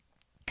 kind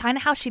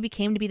of how she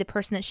became to be the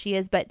person that she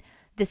is, but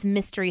this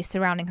mystery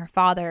surrounding her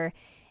father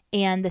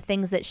and the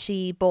things that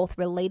she both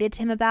related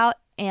to him about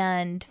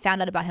and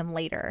found out about him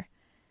later.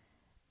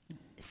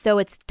 So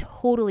it's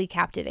totally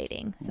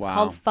captivating. So it's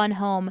called Fun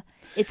Home.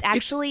 It's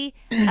actually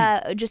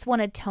just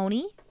won a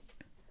Tony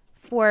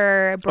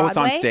for Broadway. Oh, it's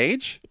on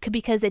stage?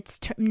 Because it's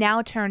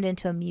now turned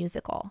into a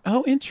musical.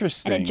 Oh,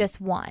 interesting. And it just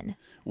won.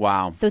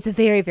 Wow. So it's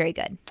very, very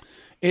good.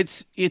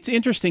 It's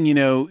interesting,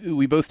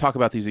 we both talk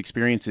about these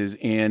experiences,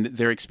 and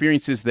they're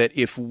experiences that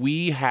if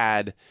we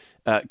had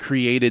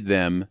created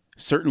them,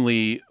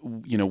 certainly,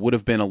 would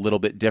have been a little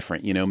bit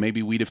different.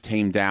 Maybe we'd have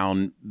tamed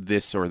down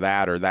this or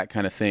that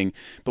kind of thing.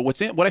 But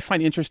what I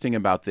find interesting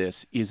about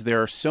this is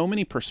there are so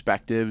many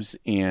perspectives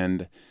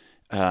and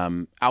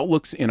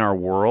outlooks in our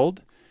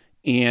world,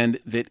 and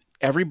that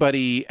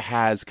everybody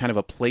has kind of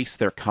a place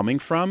they're coming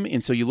from.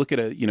 And so you look at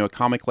a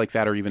comic like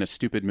that, or even a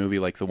stupid movie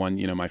like the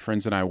one, my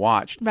friends and I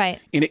watched.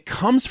 Right. And it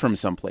comes from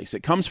someplace.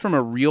 It comes from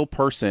a real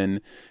person,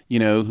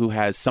 who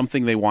has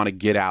something they want to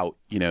get out,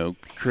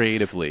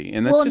 creatively.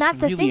 And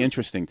that's really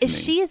interesting to me.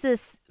 She is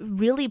this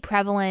really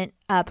prevalent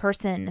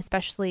person,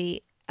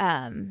 especially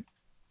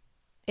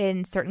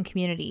in certain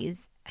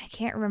communities. I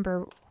can't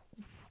remember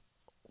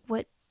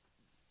what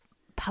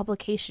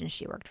publication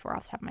she worked for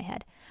off the top of my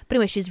head. But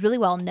anyway, she's really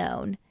well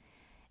known.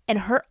 And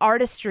her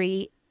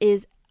artistry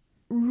is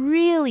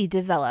really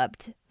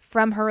developed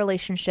from her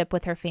relationship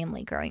with her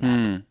family growing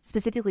up,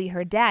 specifically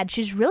her dad.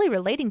 She's really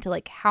relating to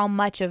like how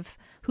much of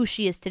who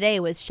she is today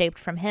was shaped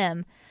from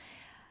him.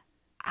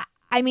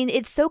 I mean,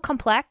 it's so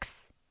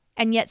complex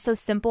and yet so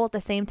simple at the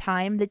same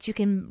time that you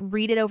can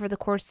read it over the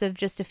course of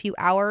just a few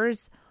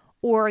hours,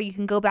 or you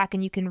can go back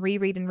and you can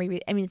reread and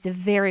reread. I mean, it's a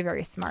very,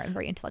 very smart and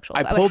very intellectual.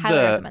 So I would highly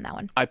recommend that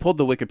one. I pulled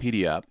the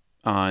Wikipedia up.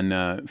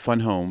 Fun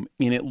Home,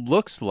 and it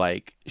looks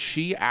like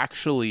she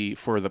actually,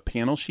 for the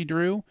panel she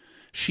drew,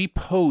 she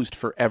posed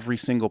for every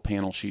single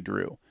panel she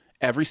drew.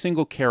 Every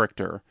single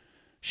character,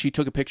 she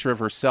took a picture of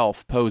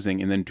herself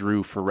posing and then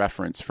drew for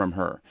reference from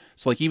her.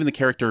 So like even the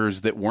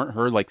characters that weren't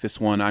her, like this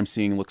one I'm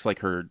seeing looks like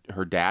her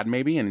dad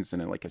maybe, and it's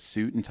in like a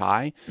suit and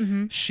tie.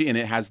 And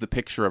it has the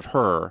picture of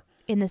her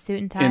in the suit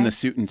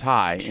and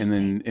tie.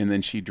 And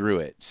then she drew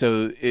it.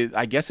 So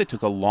I guess it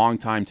took a long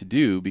time to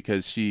do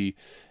because she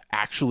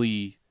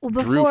actually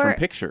drew from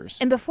pictures.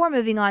 And before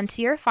moving on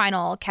to your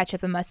final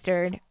ketchup and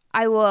mustard,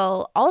 I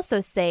will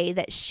also say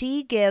that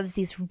she gives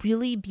these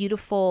really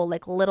beautiful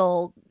like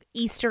little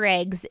Easter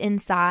eggs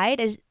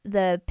inside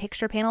the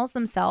picture panels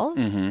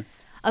themselves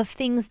of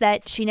things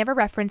that she never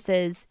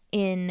references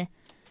in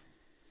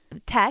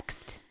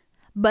text,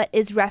 but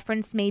is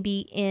referenced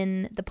maybe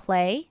in the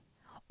play,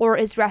 or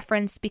is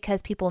referenced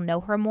because people know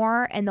her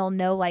more and they'll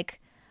know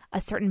like a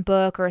certain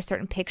book or a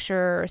certain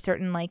picture or a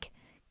certain like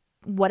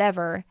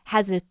whatever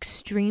has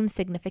extreme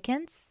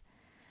significance,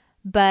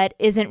 but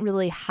isn't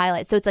really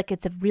highlighted. So it's like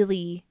it's a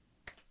really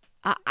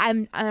I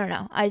don't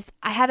know. I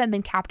haven't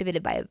been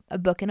captivated by a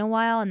book in a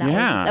while, and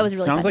that was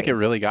really sounds fun like it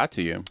really got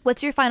to you.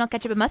 What's your final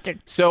ketchup and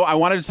mustard? So I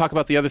wanted to talk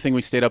about the other thing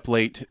we stayed up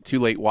too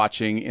late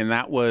watching, and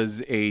that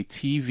was a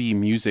TV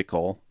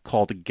musical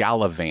called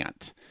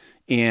Gallivant.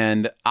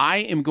 And I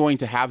am going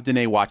to have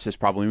Danae watch this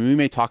probably. We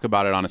may talk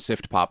about it on a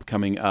Sift Pop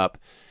coming up.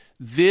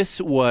 This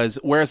was,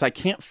 whereas I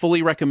can't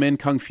fully recommend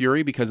Kung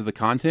Fury because of the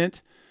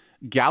content,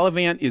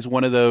 Gallivant is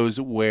one of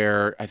those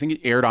where I think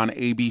it aired on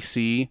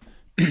ABC.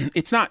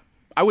 It's not,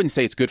 I wouldn't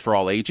say it's good for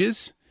all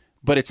ages,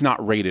 but it's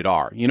not rated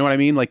R. You know what I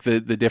mean? Like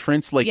the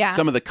difference, like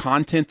some of the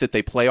content that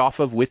they play off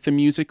of with the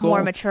musical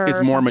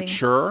is more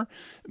mature.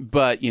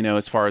 But, you know,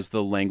 as far as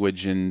the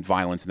language and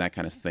violence and that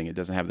kind of thing, it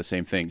doesn't have the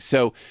same thing.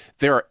 So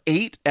there are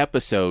 8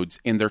 episodes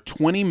and they're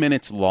 20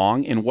 minutes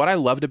long. And what I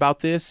loved about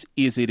this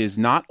is it is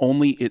not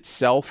only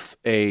itself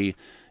a,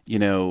 you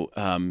know,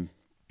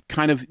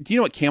 kind of, do you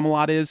know what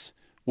Camelot is?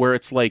 Where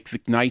it's like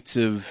the Knights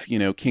of, you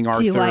know, King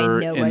Arthur. Do I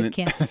know what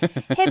Camelot?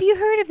 Have you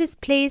heard of this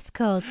place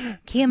called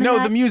Camelot?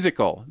 No, the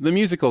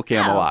musical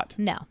Camelot.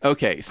 No.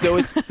 Okay, so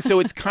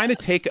it's kind of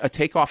a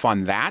takeoff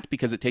on that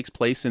because it takes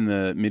place in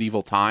the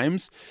medieval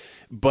times,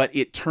 but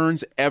it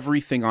turns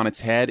everything on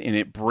its head and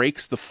it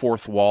breaks the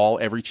fourth wall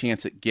every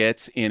chance it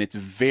gets, and it's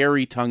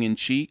very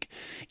tongue-in-cheek,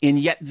 and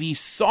yet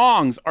these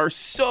songs are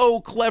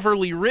so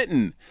cleverly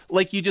written.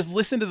 Like, you just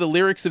listen to the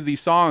lyrics of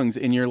these songs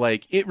and you're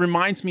like, it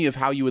reminds me of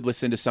how you would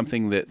listen to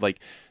something that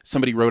like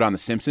somebody wrote on The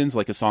Simpsons,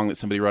 like a song that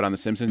somebody wrote on The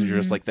Simpsons. You're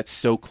just like, that's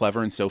so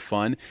clever and so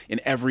fun, and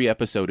every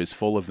episode is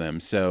full of them.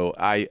 So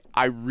I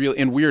really,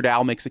 and Weird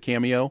Al makes a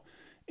cameo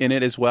in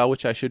it as well,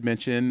 which I should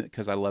mention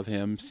because I love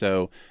him.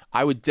 So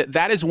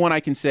that is one I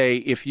can say,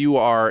 if you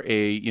are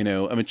a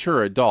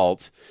mature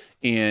adult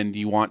and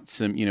you want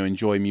some, you know,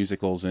 enjoy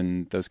musicals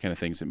and those kind of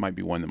things, it might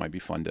be one that might be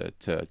fun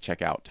to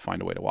check out, to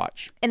find a way to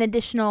watch. An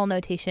additional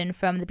notation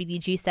from the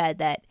BDG said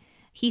that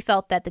he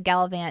felt that the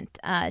Gallivant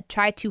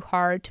tried too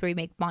hard to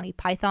remake Monty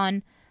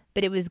Python,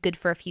 but it was good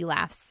for a few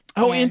laughs.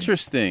 Oh, and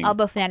interesting.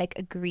 Elbow Fanatic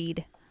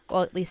agreed.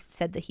 Well, at least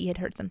said that he had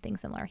heard something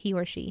similar. He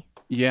or she.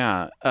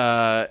 Yeah.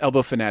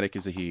 Elbow Fanatic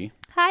is a he.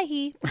 Hi,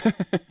 he.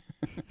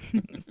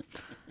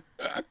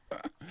 That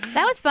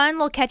was fun.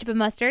 Little ketchup and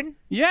mustard.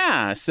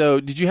 Yeah.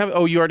 So did you have...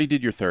 Oh, you already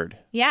did your third.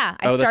 Yeah,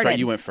 I started. Oh, that's right.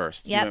 You went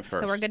first. Yep,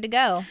 so we're good to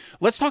go.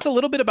 Let's talk a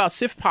little bit about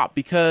Sift Pop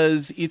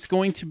because it's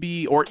going to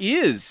be, or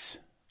is,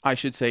 I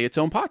should say, its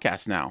own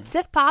podcast now.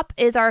 Sift Pop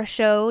is our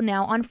show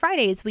now on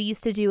Fridays. We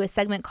used to do a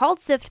segment called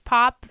Sift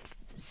Pop,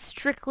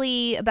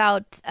 strictly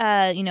about,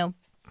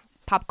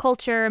 pop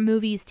culture,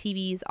 movies,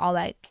 TVs, all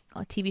that,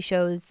 TV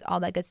shows, all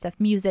that good stuff,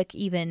 music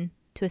even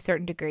to a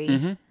certain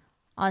degree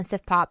on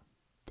Sift Pop.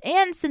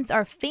 And since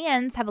our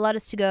fans have allowed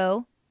us to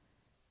go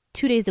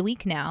 2 days a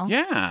week now,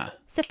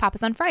 Sift Pop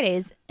is on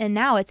Fridays, and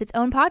now it's its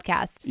own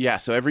podcast. Yeah,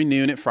 so every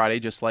noon at Friday,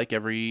 just like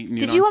every noon on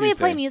Tuesday. Did you want me to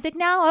play music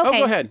now? Okay. Oh,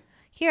 go ahead.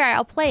 Here,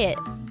 I'll play it.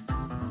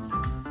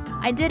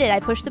 I did it. I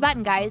pushed the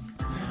button, guys.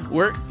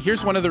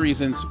 Here's one of the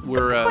reasons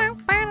we're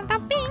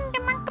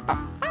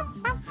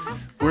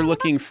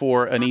looking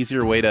for an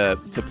easier way to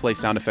play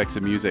sound effects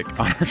and music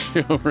on our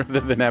show rather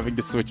than having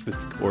to switch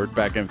this cord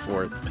back and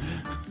forth.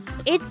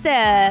 It's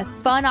a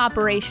fun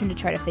operation to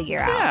try to figure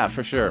out. Yeah,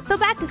 for sure. So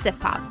back to Sift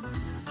Pop.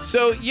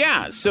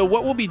 So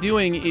what we'll be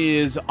doing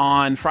is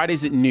on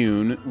Fridays at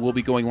noon, we'll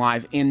be going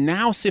live. And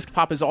now Sift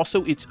Pop is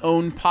also its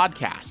own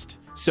podcast.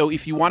 So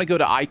if you want to go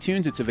to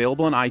iTunes, it's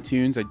available on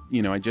iTunes.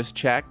 I just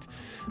checked.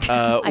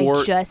 I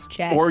just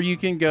checked. Or you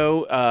can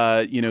go,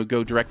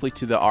 go directly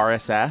to the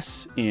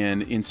RSS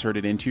and insert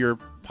it into your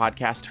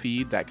podcast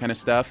feed, that kind of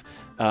stuff.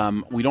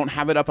 We don't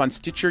have it up on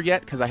Stitcher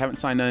yet because I haven't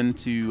signed on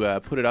to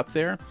put it up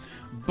there.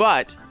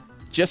 But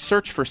just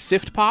search for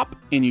Sift Pop,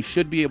 and you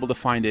should be able to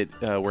find it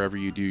wherever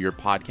you do your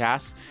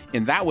podcasts.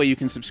 And that way you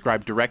can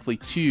subscribe directly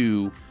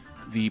to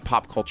the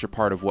pop culture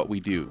part of what we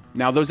do.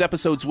 Now, those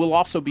episodes will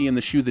also be in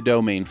the Shoe the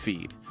Dough main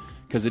feed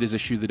because it is a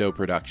Shoe the Dough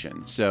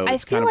production. So I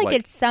feel like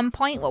at some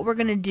point what we're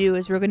going to do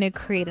is we're going to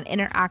create an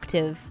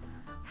interactive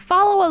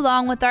follow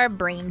along with our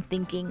brain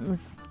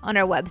thinkings on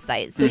our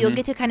website. So you'll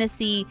get to kind of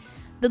see.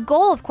 The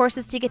goal, of course,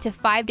 is to get to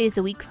 5 days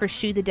a week for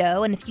Shoe the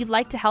Dough. And if you'd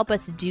like to help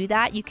us do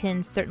that, you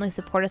can certainly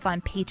support us on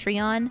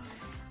Patreon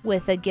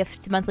with a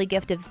monthly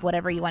gift of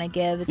whatever you want to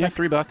give. It's Yeah, like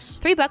 $3.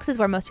 $3 is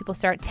where most people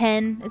start.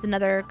 10 is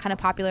another kind of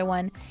popular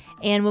one.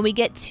 And when we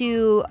get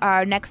to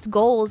our next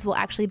goals, we'll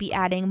actually be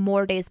adding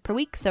more days per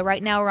week. So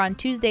right now we're on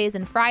Tuesdays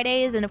and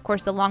Fridays. And of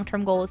course, the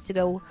long-term goal is to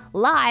go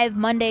live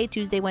Monday,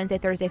 Tuesday, Wednesday,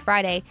 Thursday,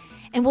 Friday.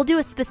 And we'll do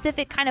a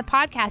specific kind of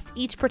podcast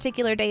each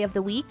particular day of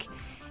the week.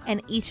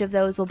 And each of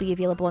those will be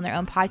available in their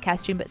own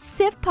podcast stream. But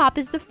Sif Pop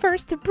is the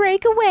first to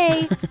break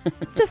away.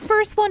 It's the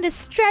first one to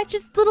stretch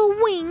its little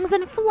wings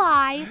and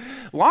fly.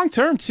 Long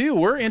term, too,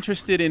 we're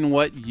interested in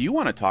what you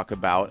want to talk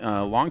about.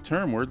 Long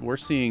term, we're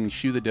seeing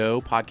Shoe the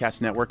Dough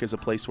Podcast Network as a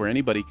place where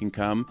anybody can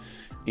come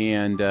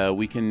and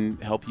we can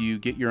help you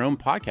get your own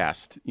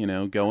podcast,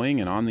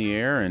 going and on the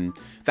air. And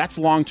that's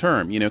long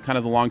term, kind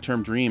of the long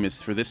term dream is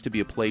for this to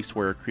be a place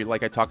where,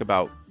 like I talk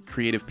about,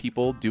 creative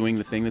people doing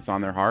the thing that's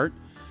on their heart,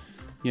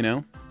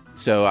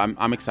 So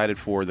I'm excited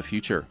for the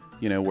future,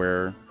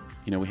 where,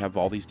 we have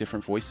all these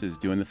different voices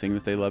doing the thing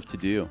that they love to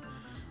do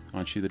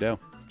on Shoe the Dough.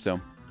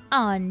 So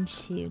On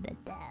Shoe the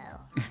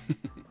Dough.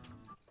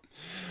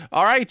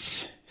 all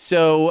right.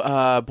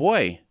 So,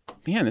 boy,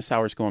 man, this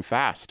hour's going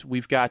fast.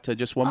 We've got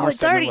just one more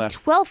segment left.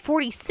 It's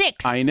already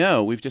 12:46. I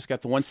know. We've just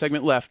got the one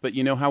segment left, but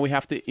you know how we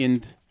have to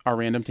end our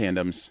random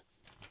tandems?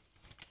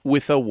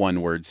 With a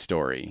one-word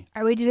story.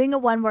 Are we doing a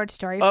one-word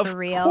story for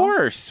real? Of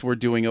course we're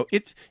doing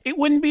it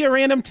wouldn't be a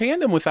random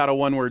tandem without a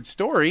one-word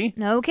story.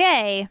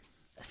 Okay.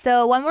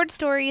 So one-word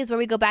story is where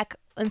we go back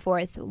and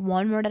forth,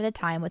 one word at a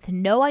time, with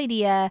no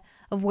idea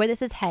of where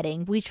this is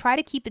heading. We try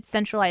to keep it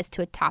centralized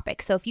to a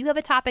topic. So if you have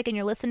a topic and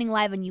you're listening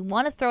live and you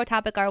want to throw a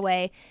topic our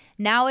way,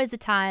 now is the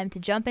time to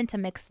jump into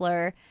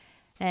Mixlr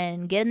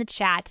and get in the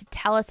chat to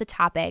tell us a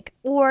topic.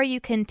 Or you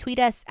can tweet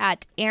us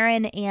at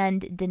Aaron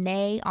and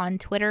Danae on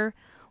Twitter.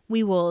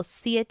 We will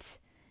see it,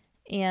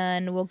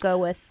 and we'll go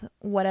with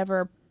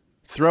whatever.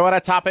 Throw out a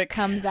topic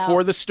comes out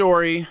for the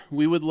story.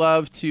 We would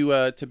love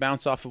to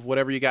bounce off of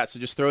whatever you got. So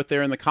just throw it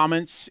there in the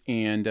comments,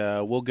 and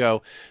we'll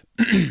go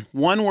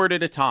one word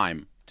at a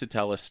time to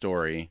tell a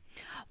story.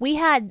 We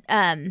had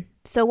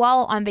so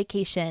while on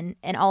vacation,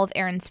 and all of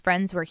Aaron's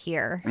friends were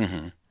here.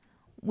 Mm-hmm.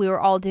 We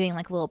were all doing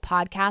like a little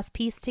podcast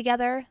piece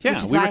together. Yeah,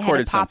 which is we why recorded I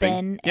had to pop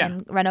something. in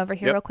and run over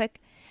here real quick.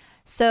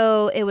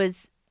 So it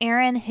was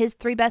Aaron, his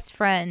 3 best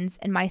friends,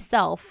 and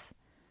myself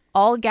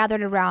all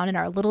gathered around in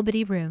our little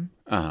bitty room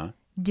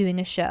doing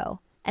a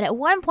show. And at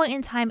one point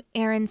in time,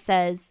 Aaron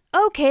says,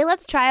 "Okay,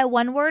 let's try a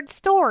one-word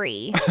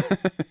story."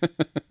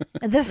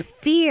 The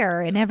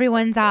fear in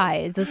everyone's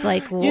eyes was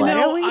like, what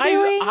are we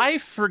doing? I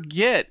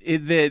forget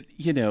that,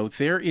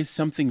 there is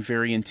something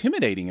very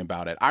intimidating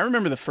about it. I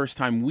remember the first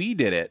time we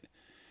did it,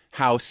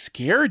 how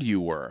scared you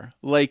were.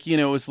 Like,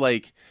 it was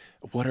like,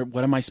 what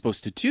am I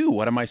supposed to do?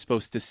 What am I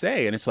supposed to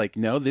say? And it's like,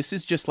 no, this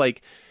is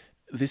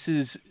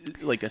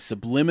like a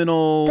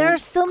subliminal. There are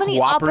so many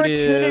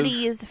cooperative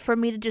opportunities for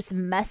me to just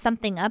mess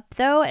something up,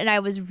 though, and I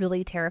was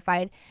really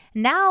terrified.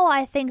 Now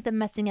I think that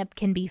messing up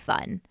can be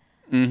fun.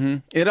 Mm-hmm.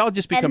 It all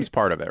just becomes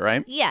part of it,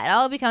 right? Yeah, it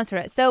all becomes part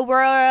of it. So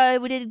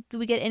did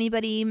we get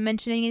anybody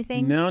mentioning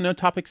anything? No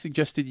topic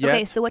suggested yet.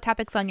 Okay, so what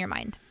topic's on your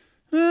mind?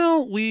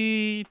 Well,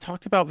 we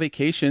talked about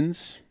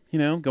vacations.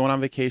 Going on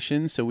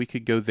vacation, so we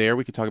could go there.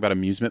 We could talk about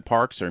amusement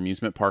parks or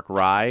amusement park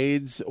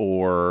rides,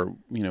 or,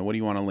 what do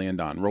you want to land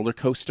on? Roller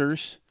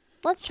coasters?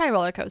 Let's try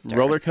roller coaster.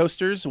 Roller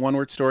coasters,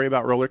 one-word story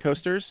about roller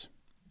coasters.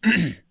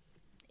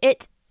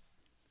 It.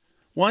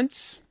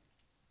 Once.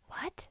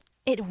 What?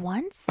 It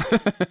once?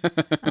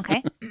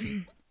 Okay.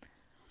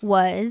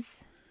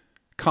 Was.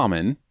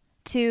 Common.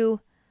 To.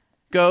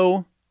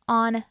 Go.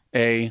 On.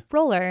 A.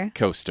 Roller.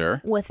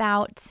 Coaster.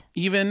 Without.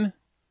 Even.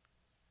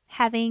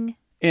 Having.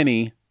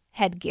 Any.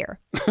 Headgear.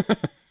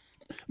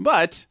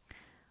 But.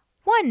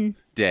 One.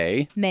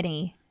 Day.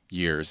 Many.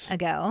 Years.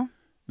 Ago.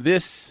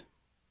 This.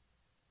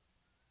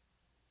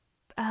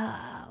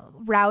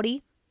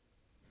 Rowdy.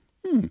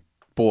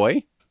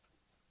 Boy.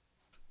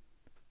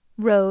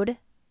 Rode.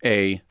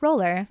 A.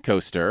 Roller.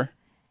 Coaster.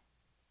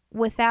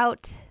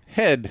 Without.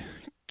 Headgear.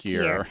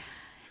 Gear.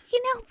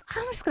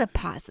 I'm just going to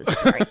pause this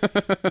story.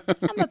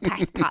 I'm going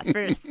to pause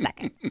for a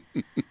second.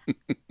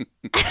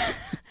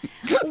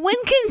 When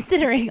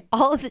considering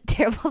all of the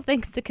terrible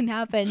things that can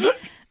happen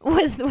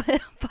with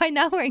by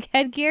not wearing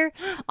headgear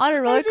on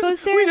a roller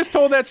coaster. We just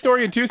told that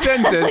story in 2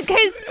 sentences.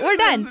 Guys, we're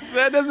done.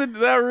 That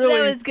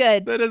was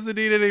good. That doesn't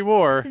need any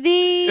more.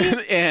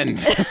 The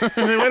end.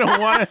 We don't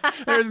want.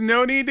 There's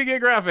no need to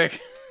get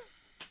graphic.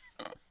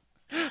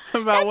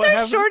 About what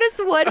That's our happened.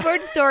 shortest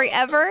one-word story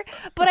ever,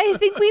 but I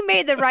think we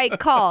made the right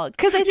call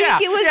because I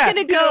think it was going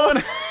to go.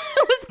 It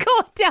was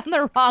going down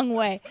the wrong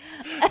way.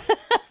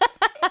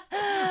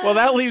 Well,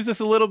 that leaves us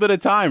a little bit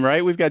of time,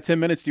 right? We've got 10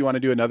 minutes. Do you want to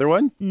do another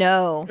one?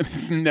 No.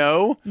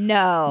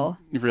 No?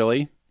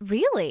 Really?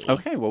 Really?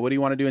 Okay. Well, what do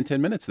you want to do in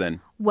 10 minutes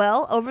then?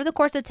 Well, over the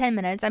course of 10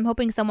 minutes, I'm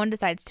hoping someone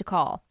decides to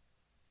call.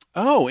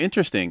 Oh,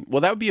 interesting.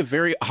 Well, that would be a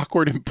very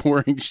awkward and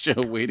boring show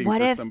waiting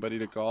for somebody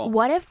to call.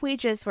 What if we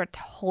just were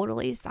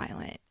totally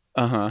silent?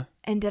 Uh-huh.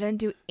 And didn't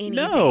do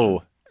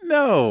anything?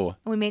 No.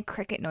 We made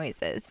cricket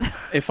noises.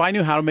 If I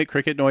knew how to make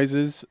cricket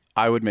noises,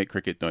 I would make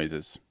cricket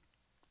noises.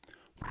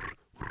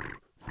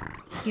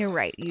 You're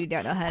right. You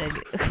don't know how to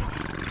do.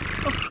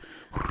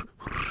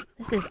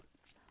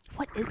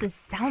 What does this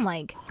sound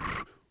like?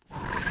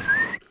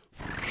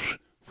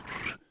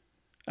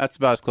 That's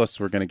about as close as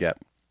we're going to get.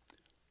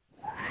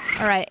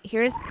 All right,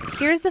 here's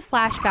the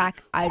flashback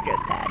I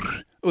just had.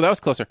 Oh, that was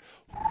closer.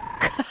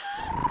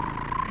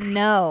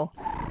 No.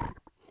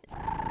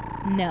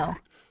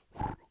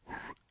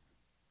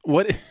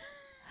 What?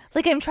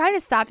 Like, I'm trying to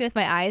stop you with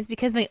my eyes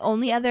because my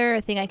only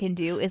other thing I can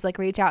do is like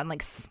reach out and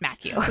like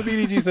smack you. The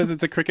BDG says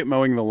it's a cricket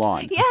mowing the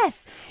lawn.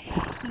 Yes.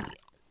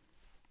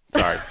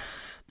 Sorry.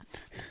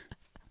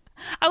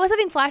 I was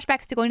having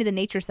flashbacks to going to the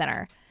nature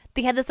center.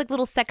 They had this like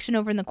little section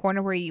over in the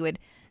corner where you would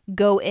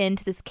go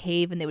into this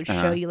cave and they would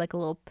show you like a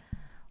little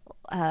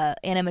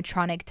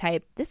animatronic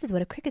type. This is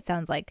what a cricket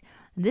sounds like.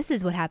 This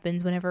is what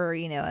happens whenever,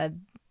 a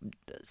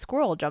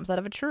squirrel jumps out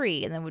of a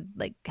tree, and then would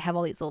like have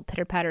all these little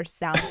pitter patter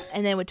sounds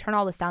and then would turn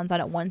all the sounds on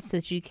at once so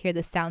that you could hear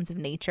the sounds of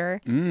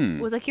nature.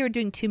 It was like you were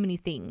doing too many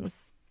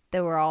things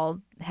that were all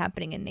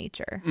happening in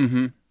nature.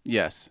 Mm-hmm.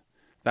 Yes.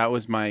 That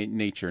was my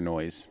nature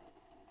noise.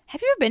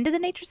 Have you ever been to the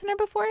nature center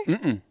before?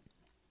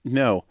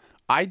 No.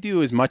 I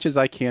do as much as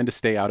I can to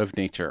stay out of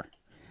nature.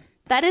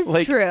 That is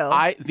true.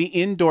 The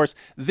indoors.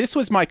 This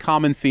was my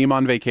common theme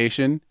on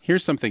vacation.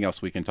 Here's something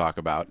else we can talk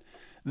about.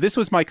 This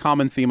was my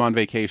common theme on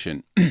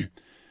vacation.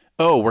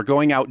 Oh, we're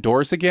going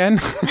outdoors again?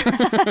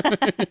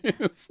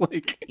 It's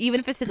like, even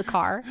if it's to the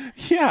car?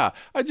 Yeah.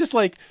 I just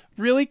like,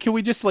 really? Can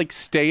we just like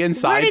stay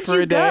inside Where did for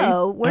you a day?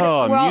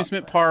 go?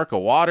 Amusement park, a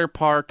water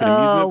park, an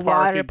amusement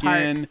park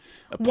again.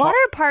 Water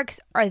parks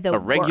are the a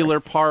regular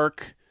worst.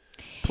 park.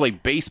 Play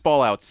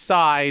baseball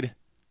outside.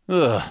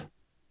 Ugh.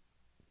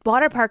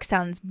 Water park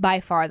sounds by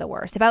far the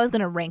worst. If I was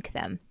going to rank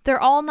them,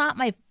 they're all not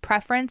my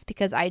preference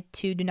because I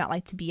too do not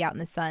like to be out in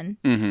the sun.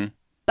 Mm-hmm.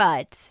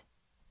 But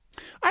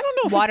I don't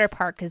know if water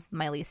park is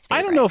my least favorite.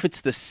 I don't know if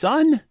it's the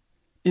sun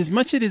as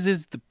much as it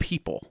is the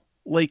people.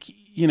 Like,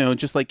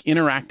 just like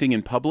interacting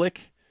in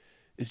public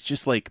is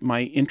just like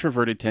my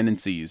introverted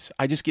tendencies.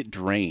 I just get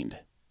drained,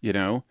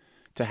 to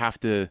have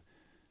to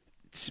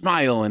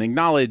smile and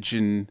acknowledge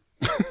and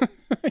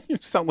you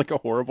sound like a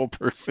horrible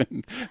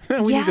person.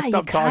 We need to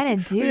stop talking.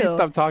 Do. We need to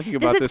stop talking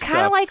about this This is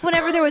kind of like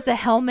whenever there was a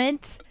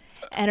helmet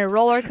and a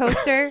roller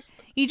coaster.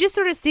 You just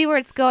sort of see where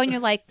it's going.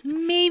 You're like,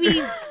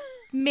 maybe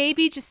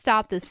just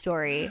stop this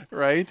story.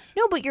 Right?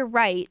 No, but you're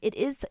right. It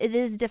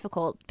is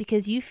difficult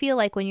because you feel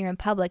like when you're in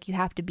public, you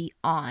have to be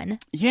on.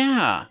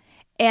 Yeah.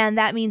 And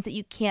that means that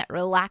you can't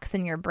relax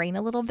in your brain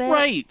a little bit.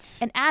 Right.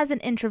 And as an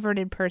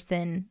introverted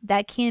person,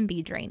 that can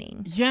be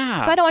draining.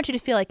 Yeah. So I don't want you to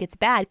feel like it's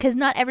bad because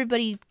not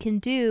everybody can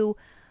do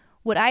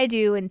what I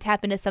do and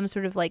tap into some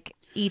sort of like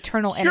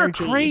eternal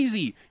energy. You're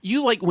crazy.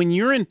 You like when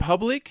you're in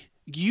public,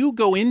 you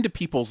go into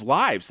people's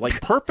lives like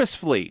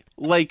purposefully.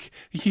 Like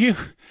you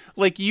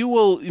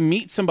will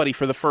meet somebody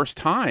for the first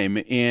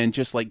time and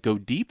just like go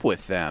deep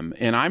with them.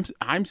 And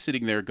I'm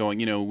sitting there going,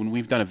 when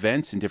we've done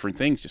events and different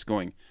things, just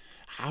going,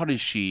 how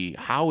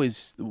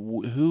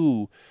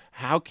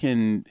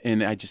can,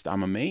 and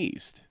I'm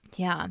amazed.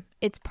 Yeah,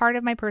 it's part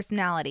of my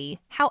personality.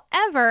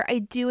 However, I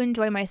do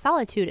enjoy my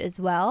solitude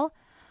as well.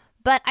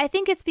 But I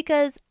think it's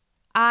because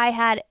I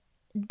had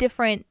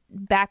different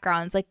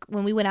backgrounds. Like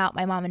when we went out,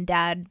 my mom and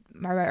dad,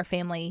 our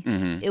family,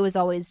 it was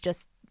always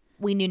just,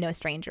 we knew no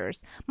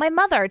strangers. My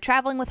mother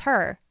traveling with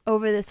her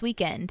over this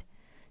weekend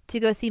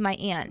to go see my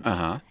aunt.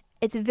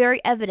 It's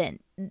very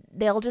evident.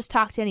 They'll just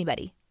talk to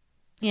anybody.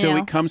 So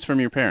it comes from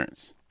your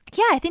parents?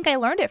 Yeah, I think I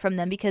learned it from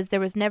them because there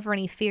was never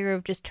any fear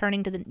of just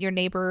turning to your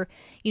neighbor,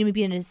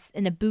 maybe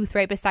in a booth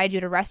right beside you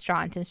at a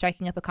restaurant and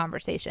striking up a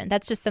conversation.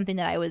 That's just something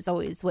that I was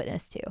always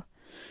witness to.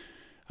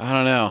 I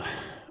don't know.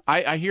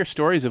 I hear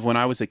stories of when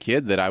I was a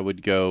kid that I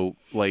would go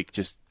like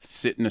just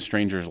sit in a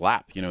stranger's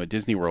lap, at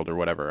Disney World or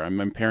whatever.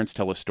 My parents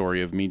tell a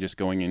story of me just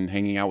going and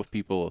hanging out with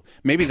people.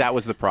 Maybe that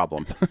was the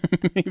problem.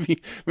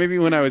 maybe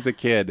when I was a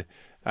kid,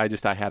 I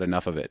had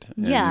enough of it.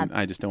 And yeah.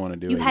 I just don't want to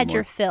do it anymore. You had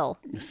your fill.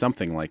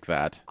 Something like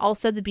that.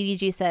 Also, the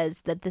BDG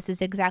says that this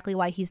is exactly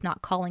why he's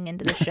not calling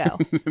into the show.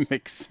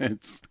 Makes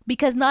sense.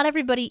 Because not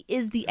everybody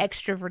is the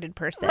extroverted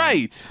person.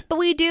 Right. But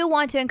we do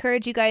want to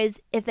encourage you guys,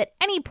 if at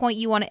any point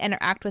you want to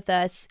interact with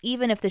us,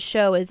 even if the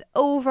show is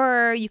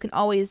over, you can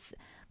always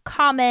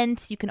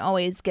comment. You can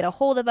always get a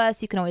hold of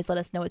us. You can always let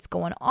us know what's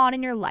going on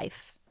in your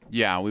life.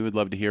 Yeah, we would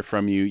love to hear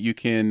from you. You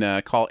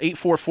can call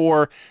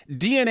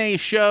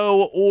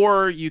 844-DNA-SHOW,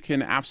 or you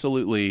can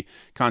absolutely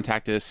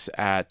contact us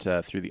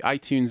through the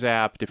iTunes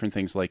app, different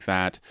things like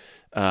that,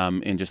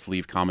 and just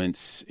leave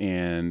comments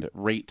and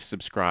rate,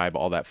 subscribe,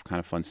 all that kind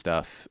of fun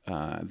stuff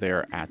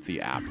there at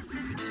the app.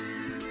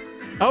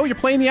 Oh, you're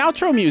playing the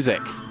outro music.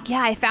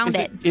 Yeah, I found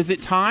it. Is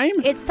it time?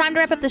 It's time to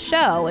wrap up the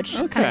show, which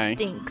kind of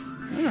stinks.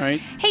 All right.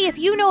 Hey, if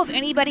you know of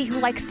anybody who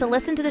likes to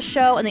listen to the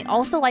show and they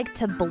also like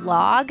to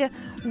blog,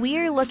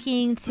 we're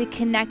looking to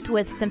connect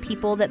with some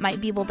people that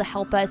might be able to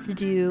help us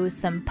do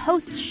some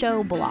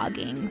post-show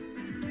blogging.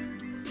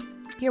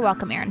 You're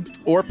welcome, Aaron.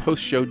 Or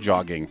post-show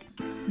jogging.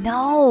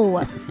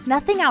 No,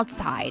 nothing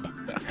outside.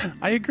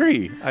 I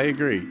agree.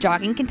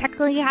 Jogging can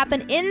technically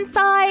happen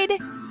inside.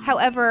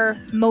 However,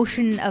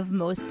 motion of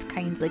most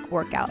kinds like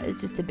workout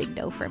is just a big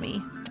no for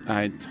me.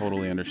 I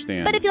totally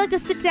understand. But if you like to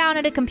sit down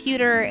at a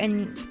computer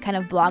and kind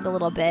of blog a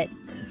little bit,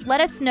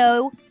 let us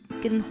know.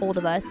 Get in hold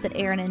of us at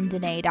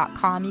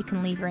aaronanddanae.com. You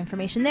can leave your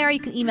information there. You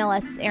can email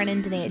us,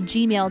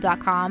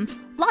 aaronanddanae@gmail.com.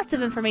 Lots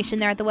of information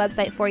there at the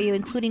website for you,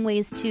 including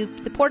ways to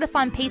support us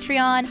on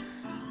Patreon,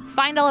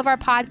 find all of our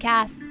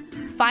podcasts,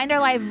 find our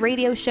live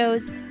radio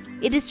shows.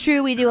 It is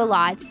true, we do a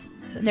lot.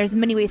 And there's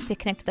many ways to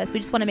connect with us. We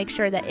just want to make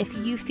sure that if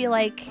you feel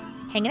like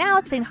hanging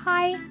out, saying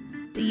hi,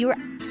 that you're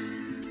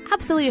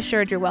absolutely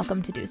assured you're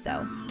welcome to do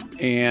so.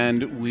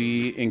 And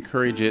we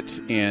encourage it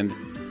and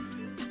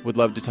would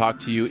love to talk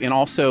to you. And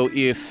also,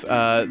 if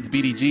the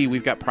BDG,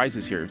 we've got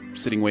prizes here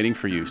sitting waiting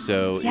for you.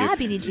 So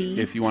BDG.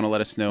 If you want to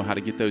let us know how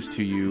to get those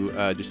to you,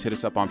 just hit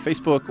us up on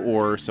Facebook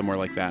or somewhere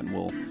like that, and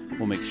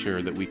we'll make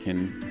sure that we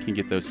can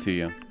get those to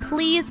you.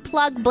 Please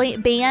plug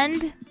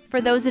Band. For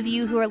those of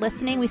you who are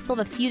listening, we still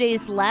have a few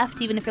days left,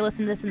 even if you're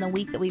listening to this in the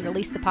week that we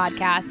release the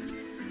podcast.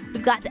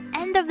 We've got the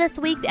end of this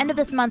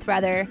month,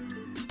 to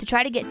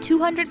try to get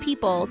 200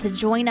 people to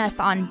join us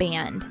on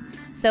Band.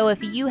 So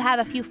if you have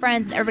a few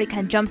friends and everybody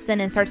kind of jumps in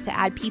and starts to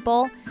add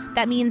people,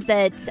 that means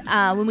that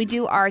when we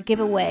do our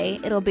giveaway,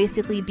 it'll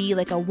basically be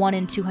like a 1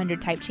 in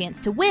 200 type chance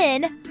to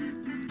win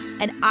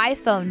an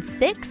iPhone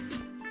 6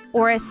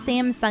 or a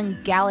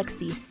Samsung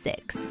Galaxy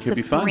 6. Could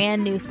be fun. It's a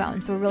brand new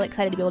phone, so we're really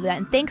excited to be able to do that.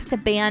 And thanks to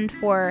Band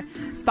for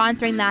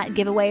sponsoring that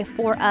giveaway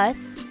for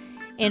us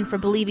and for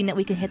believing that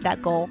we can hit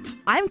that goal.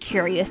 I'm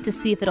curious to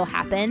see if it'll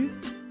happen.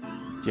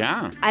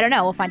 Yeah. I don't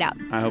know. We'll find out.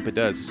 I hope it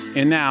does.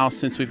 And now,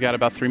 since we've got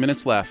about 3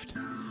 minutes left,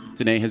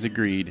 Danae has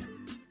agreed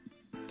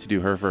to do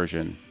her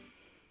version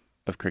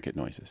of cricket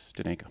noises.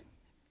 Danae, go.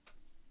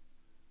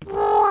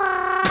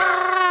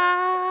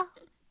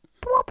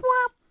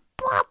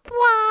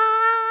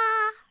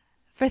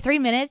 For 3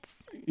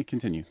 minutes. You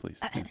continue, please.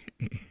 Click it.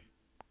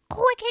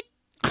 Click it.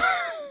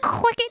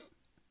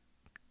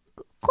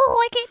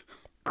 Click it.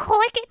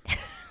 Click it.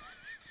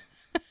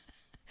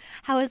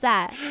 How is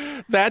that?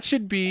 That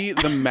should be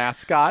the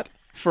mascot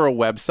for a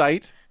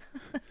website.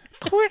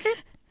 Click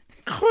it.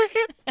 Click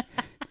it.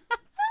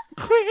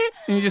 Click it.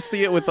 And you just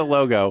see it with the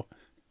logo.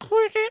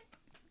 Click it.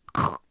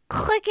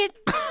 Click it.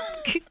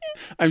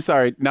 I'm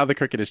sorry. Now the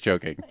cricket is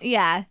joking.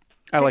 Yeah.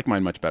 I like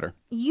mine much better.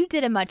 You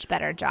did a much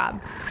better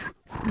job.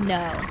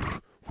 No.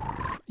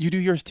 You do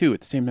yours too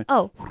at the same time.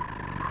 Oh.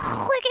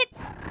 Click it.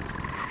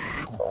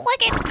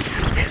 Click it.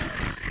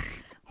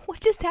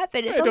 What just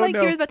happened? It I sounded don't like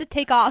know. you were about to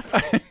take off.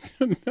 I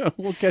don't know.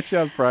 We'll catch you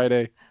on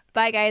Friday.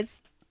 Bye,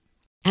 guys.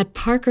 At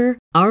Parker,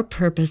 our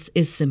purpose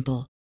is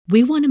simple.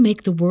 We want to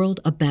make the world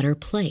a better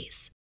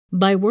place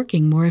by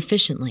working more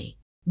efficiently,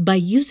 by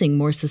using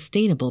more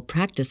sustainable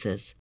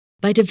practices,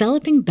 by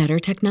developing better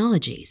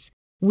technologies.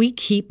 We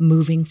keep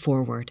moving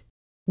forward.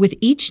 With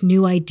each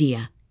new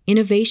idea,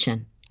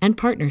 innovation, and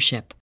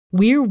partnership,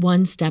 we're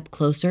one step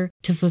closer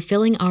to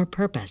fulfilling our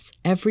purpose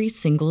every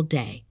single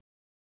day.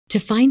 To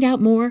find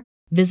out more,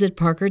 visit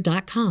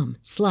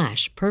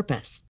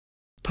parker.com/purpose.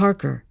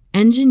 Parker,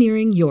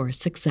 engineering your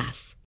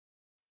success.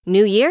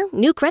 New year,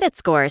 new credit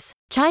scores.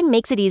 Chime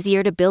makes it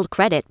easier to build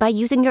credit by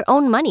using your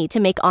own money to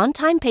make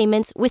on-time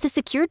payments with a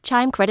secured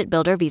Chime Credit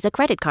Builder Visa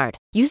credit card.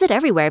 Use it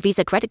everywhere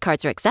Visa credit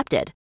cards are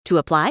accepted. To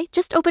apply,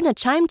 just open a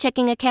Chime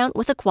checking account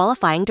with a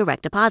qualifying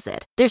direct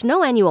deposit. There's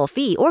no annual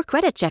fee or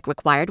credit check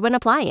required when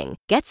applying.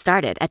 Get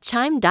started at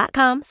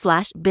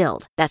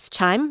chime.com/build. That's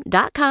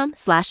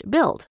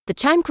chime.com/build. The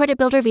Chime Credit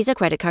Builder Visa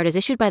credit card is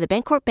issued by the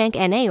Bancorp Bank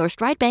N.A. or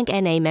Stride Bank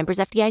N.A. members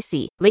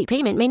FDIC. Late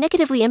payment may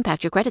negatively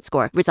impact your credit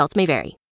score. Results may vary.